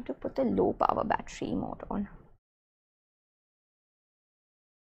 I have to put the low power battery mode on.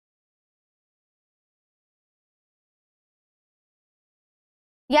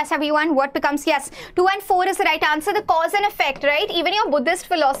 Yes, everyone, what becomes, yes, 2 and 4 is the right answer. The cause and effect, right? Even your Buddhist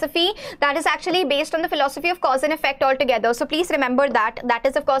philosophy, that is actually based on the philosophy of cause and effect altogether. So please remember that. That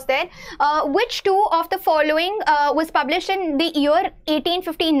is, of course, there. Which two of the following was published in the year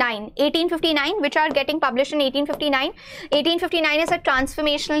 1859? 1859, which are getting published in 1859. 1859 is a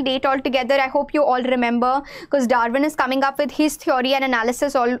transformational date altogether. I hope you all remember, because Darwin is coming up with his theory and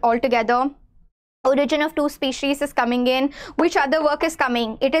analysis altogether. Origin of Two Species is coming in. Which other work is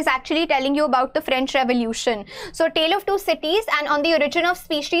coming? It is actually telling you about the French Revolution. So Tale of Two Cities and On the Origin of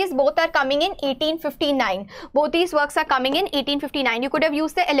Species, both are coming in 1859. Both these works are coming in 1859. You could have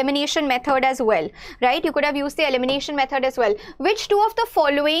used the elimination method as well, right? You could have used the elimination method as well. Which two of the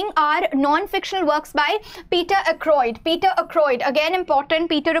following are non-fictional works by Peter Ackroyd? Peter Ackroyd, again important,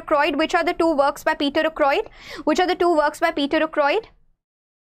 Peter Ackroyd. Which are the two works by Peter Ackroyd? Which are the two works by Peter Ackroyd?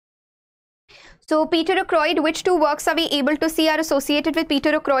 So Peter Ackroyd, which two works are we able to see are associated with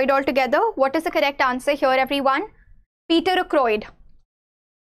Peter Ackroyd altogether? What is the correct answer here, everyone? Peter Ackroyd.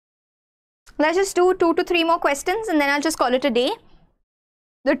 Let's just do 2 to 3 more questions and then I'll just call it a day.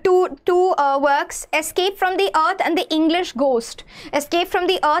 The two works, Escape from the Earth and the English Ghost. Escape from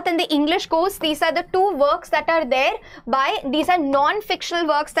the Earth and the English Ghost. These are the two works that are there by, these are non-fictional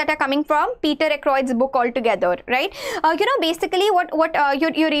works that are coming from Peter Ackroyd's book altogether, right? You know, basically what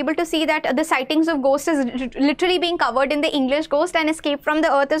you're able to see that the sightings of ghosts is literally being covered in the English Ghost, and Escape from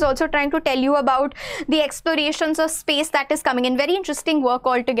the Earth is also trying to tell you about the explorations of space that is coming in. Very interesting work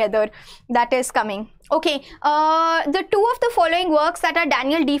altogether that is coming. Okay, the two of the following works that are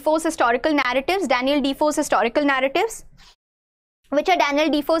Daniel Defoe's historical narratives, which are Daniel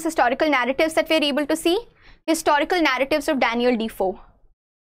Defoe's historical narratives that we're able to see? Historical narratives of Daniel Defoe.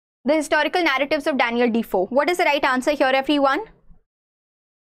 The historical narratives of Daniel Defoe. What is the right answer here, everyone?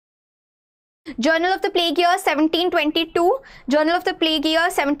 Journal of the Plague Year 1722. Journal of the Plague Year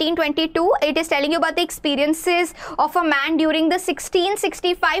 1722. It is telling you about the experiences of a man during the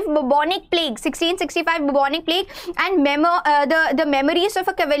 1665 bubonic plague. 1665 bubonic plague and the memories of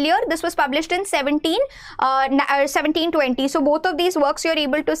a cavalier. This was published in 1720. So both of these works you're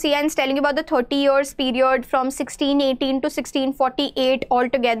able to see, and it's telling you about the 30 years period from 1618 to 1648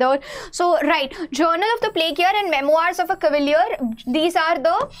 altogether. So right, Journal of the Plague Year and Memoirs of a Cavalier. These are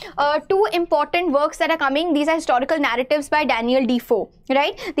the two important works that are coming. These are historical narratives by Daniel Defoe,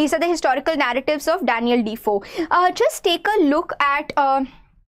 right? These are the historical narratives of Daniel Defoe. Just take a look at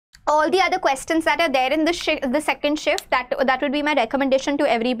all the other questions that are there in the second shift. That would be my recommendation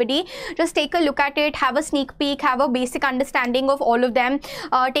to everybody. Just take a look at it, have a sneak peek, have a basic understanding of all of them,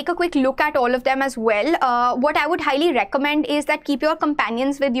 take a quick look at all of them as well. What I would highly recommend is that keep your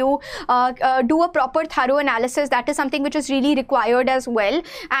companions with you, do a proper thorough analysis. That is something which is really required as well,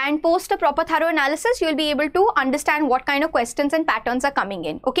 and post a proper thorough analysis, you'll be able to understand what kind of questions and patterns are coming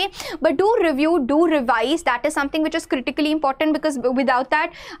in. Okay, but do review, do revise. That is something which is critically important, because without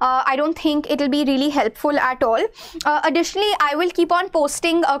that I don't think it'll be really helpful at all. Additionally, I will keep on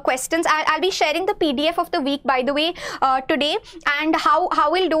posting questions. I'll be sharing the PDF of the week, by the way, today. And how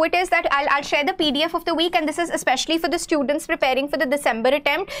we'll do it is that I'll share the PDF of the week, and this is especially for the students preparing for the December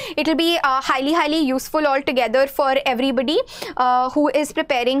attempt. It'll be highly useful altogether for everybody who is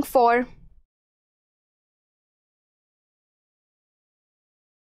preparing for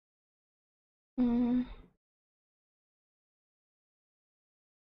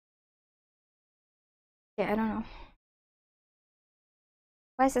yeah, I don't know.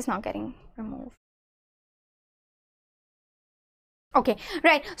 Why is this not getting removed? Okay,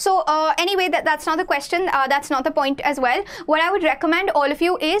 right. So anyway, that's not the question. That's not the point as well. What I would recommend all of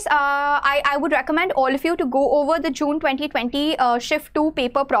you is I would recommend all of you to go over the June 2020 Shift 2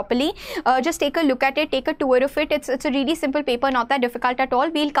 paper properly. Just take a look at it, take a tour of it. It's a really simple paper, not that difficult at all.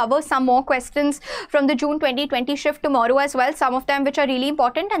 We'll cover some more questions from the June 2020 Shift tomorrow as well. Some of them which are really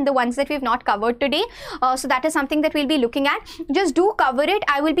important and the ones that we've not covered today. So that is something that we'll be looking at. Just do cover it.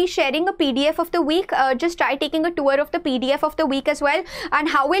 I will be sharing a PDF of the week. Just try taking a tour of the PDF of the week as well. And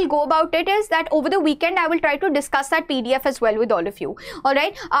how we'll go about it is that over the weekend I will try to discuss that PDF as well with all of you. All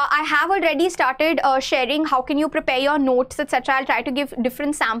right, I have already started sharing how can you prepare your notes, etc. I'll try to give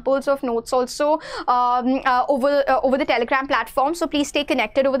different samples of notes also over the Telegram platform, so please stay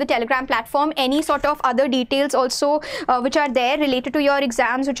connected over the Telegram platform. Any sort of other details also which are there related to your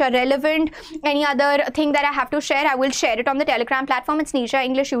exams, which are relevant, any other thing that I have to share, I will share it on the Telegram platform. It's Neerja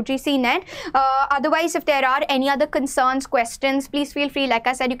English UGC NET. Otherwise, if there are any other concerns, questions, please feel free. Like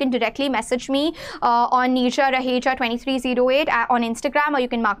I said, you can directly message me on Neerja Raheja 2308 on Instagram, or you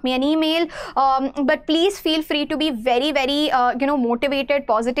can mark me an email. But please feel free to be very motivated,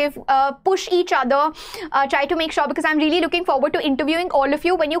 positive, push each other, try to make sure, because I'm really looking forward to interviewing all of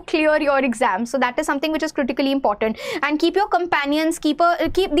you when you clear your exams. So that is something which is critically important. And keep your companions, keep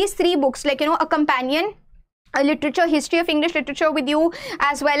these 3 books, like a companion, a literature, history of English literature with you,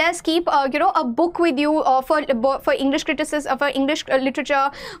 as well as keep a book with you for English criticism, for English literature,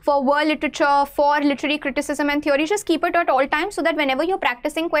 for world literature, for literary criticism and theory. Just keep it at all times so that whenever you're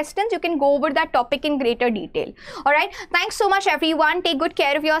practicing questions, you can go over that topic in greater detail. All right, thanks so much everyone. Take good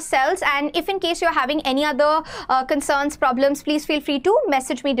care of yourselves, and if in case you're having any other concerns, problems, please feel free to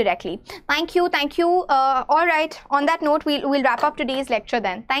message me directly. Thank you. All right, on that note, we'll wrap up today's lecture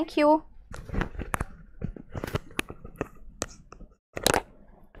then. Thank you.